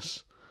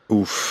Venus.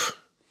 Oof.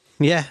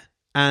 Yeah,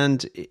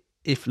 and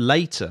if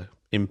later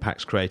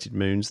impacts created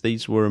moons,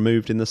 these were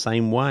removed in the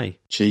same way.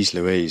 Jeez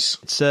Louise.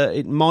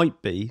 It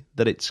might be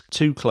that it's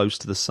too close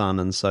to the sun,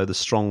 and so the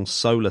strong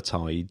solar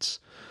tides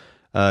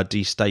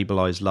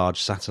destabilise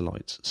large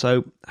satellites.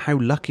 So how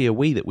lucky are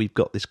we that we've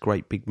got this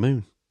great big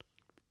moon?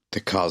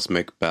 The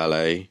cosmic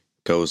ballet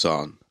goes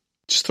on.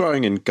 Just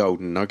throwing in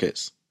golden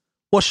nuggets.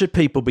 What should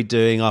people be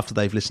doing after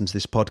they've listened to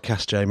this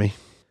podcast, Jamie?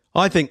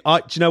 Do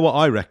you know what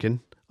I reckon?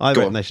 I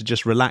reckon they should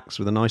just relax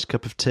with a nice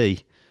cup of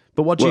tea.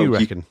 But what do you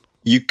reckon?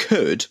 You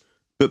could,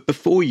 but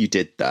before you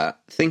did that,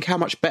 think how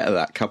much better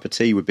that cup of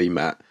tea would be,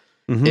 Matt,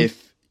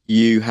 if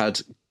you had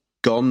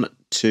gone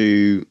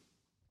to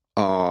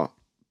our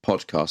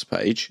podcast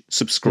page,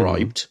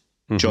 subscribed,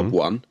 job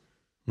one.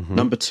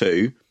 Number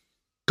two,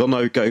 gone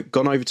over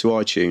to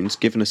iTunes,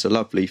 given us a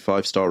lovely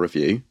 5-star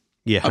review.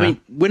 Yeah, I mean,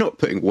 we're not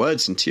putting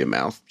words into your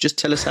mouth. Just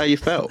tell us how you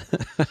felt,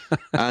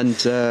 and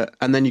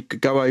then you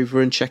could go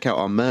over and check out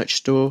our merch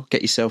store,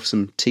 get yourself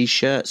some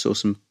t-shirts or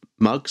some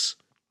mugs.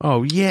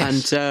 Oh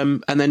yes,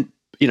 and then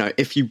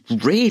if you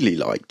really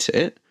liked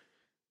it,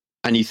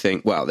 and you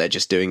think, well, they're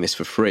just doing this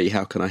for free,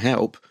 how can I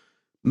help?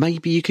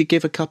 Maybe you could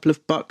give a couple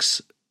of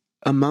bucks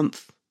a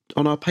month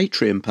on our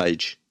Patreon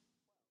page.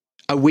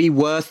 Are we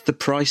worth the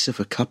price of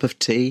a cup of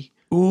tea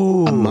a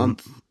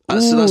month?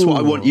 So that's what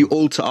I want you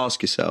all to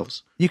ask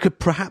yourselves. You could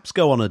perhaps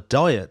go on a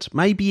diet.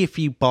 Maybe if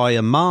you buy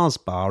a Mars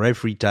bar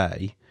every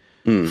day,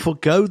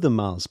 forgo the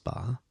Mars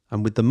bar,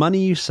 and with the money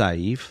you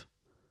save,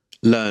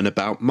 learn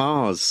about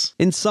Mars.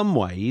 In some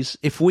ways,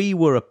 if we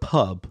were a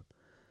pub,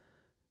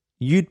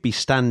 you'd be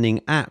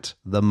standing at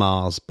the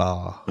Mars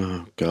bar.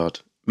 Oh, God.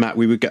 Matt,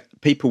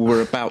 people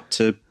were about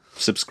to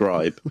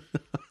subscribe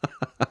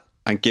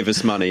and give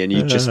us money, and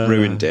you just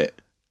ruined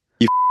it.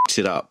 You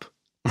f***ed it up.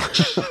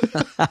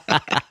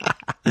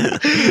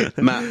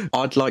 Matt,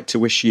 I'd like to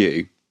wish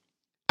you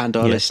and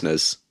our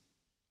listeners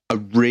a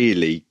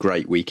really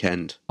great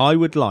weekend. I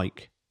would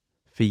like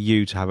for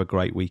you to have a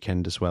great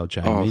weekend as well,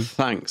 Jamie. Oh,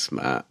 thanks,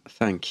 Matt.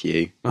 Thank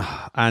you.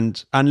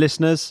 And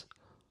listeners,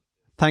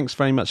 thanks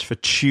very much for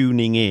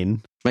tuning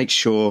in. Make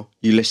sure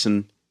you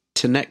listen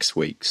to next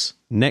week's.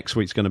 Next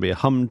week's going to be a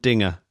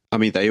humdinger. I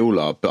mean, they all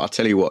are, but I'll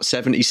tell you what,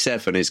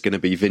 77 is going to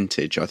be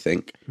vintage, I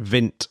think.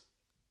 Vint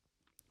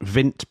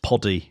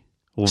Poddy.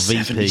 Or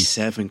VP.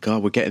 77,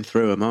 God, we're getting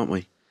through them, aren't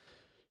we?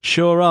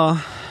 Sure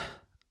are.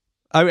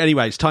 Oh,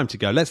 anyway, it's time to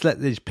go. Let's let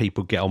these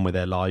people get on with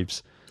their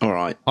lives. All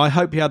right. I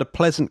hope you had a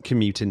pleasant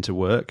commute into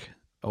work,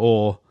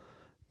 or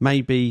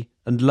maybe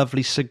a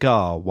lovely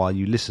cigar while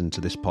you listen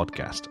to this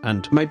podcast.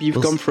 And maybe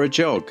you've gone for a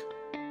jog.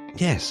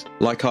 Yes.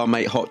 Like our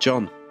mate Hot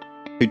John,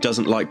 who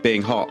doesn't like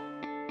being hot.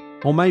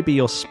 Or maybe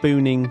you're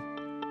spooning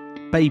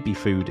baby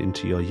food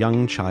into your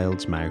young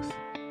child's mouth.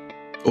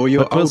 Or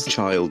your old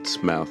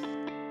child's mouth.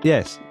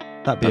 Yes.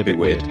 That'd be a bit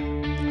weird.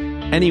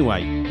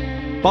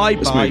 Anyway,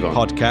 bye-bye,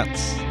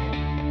 podcasts.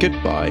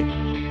 Goodbye.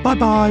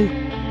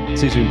 Bye-bye.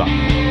 See you soon,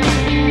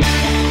 bye.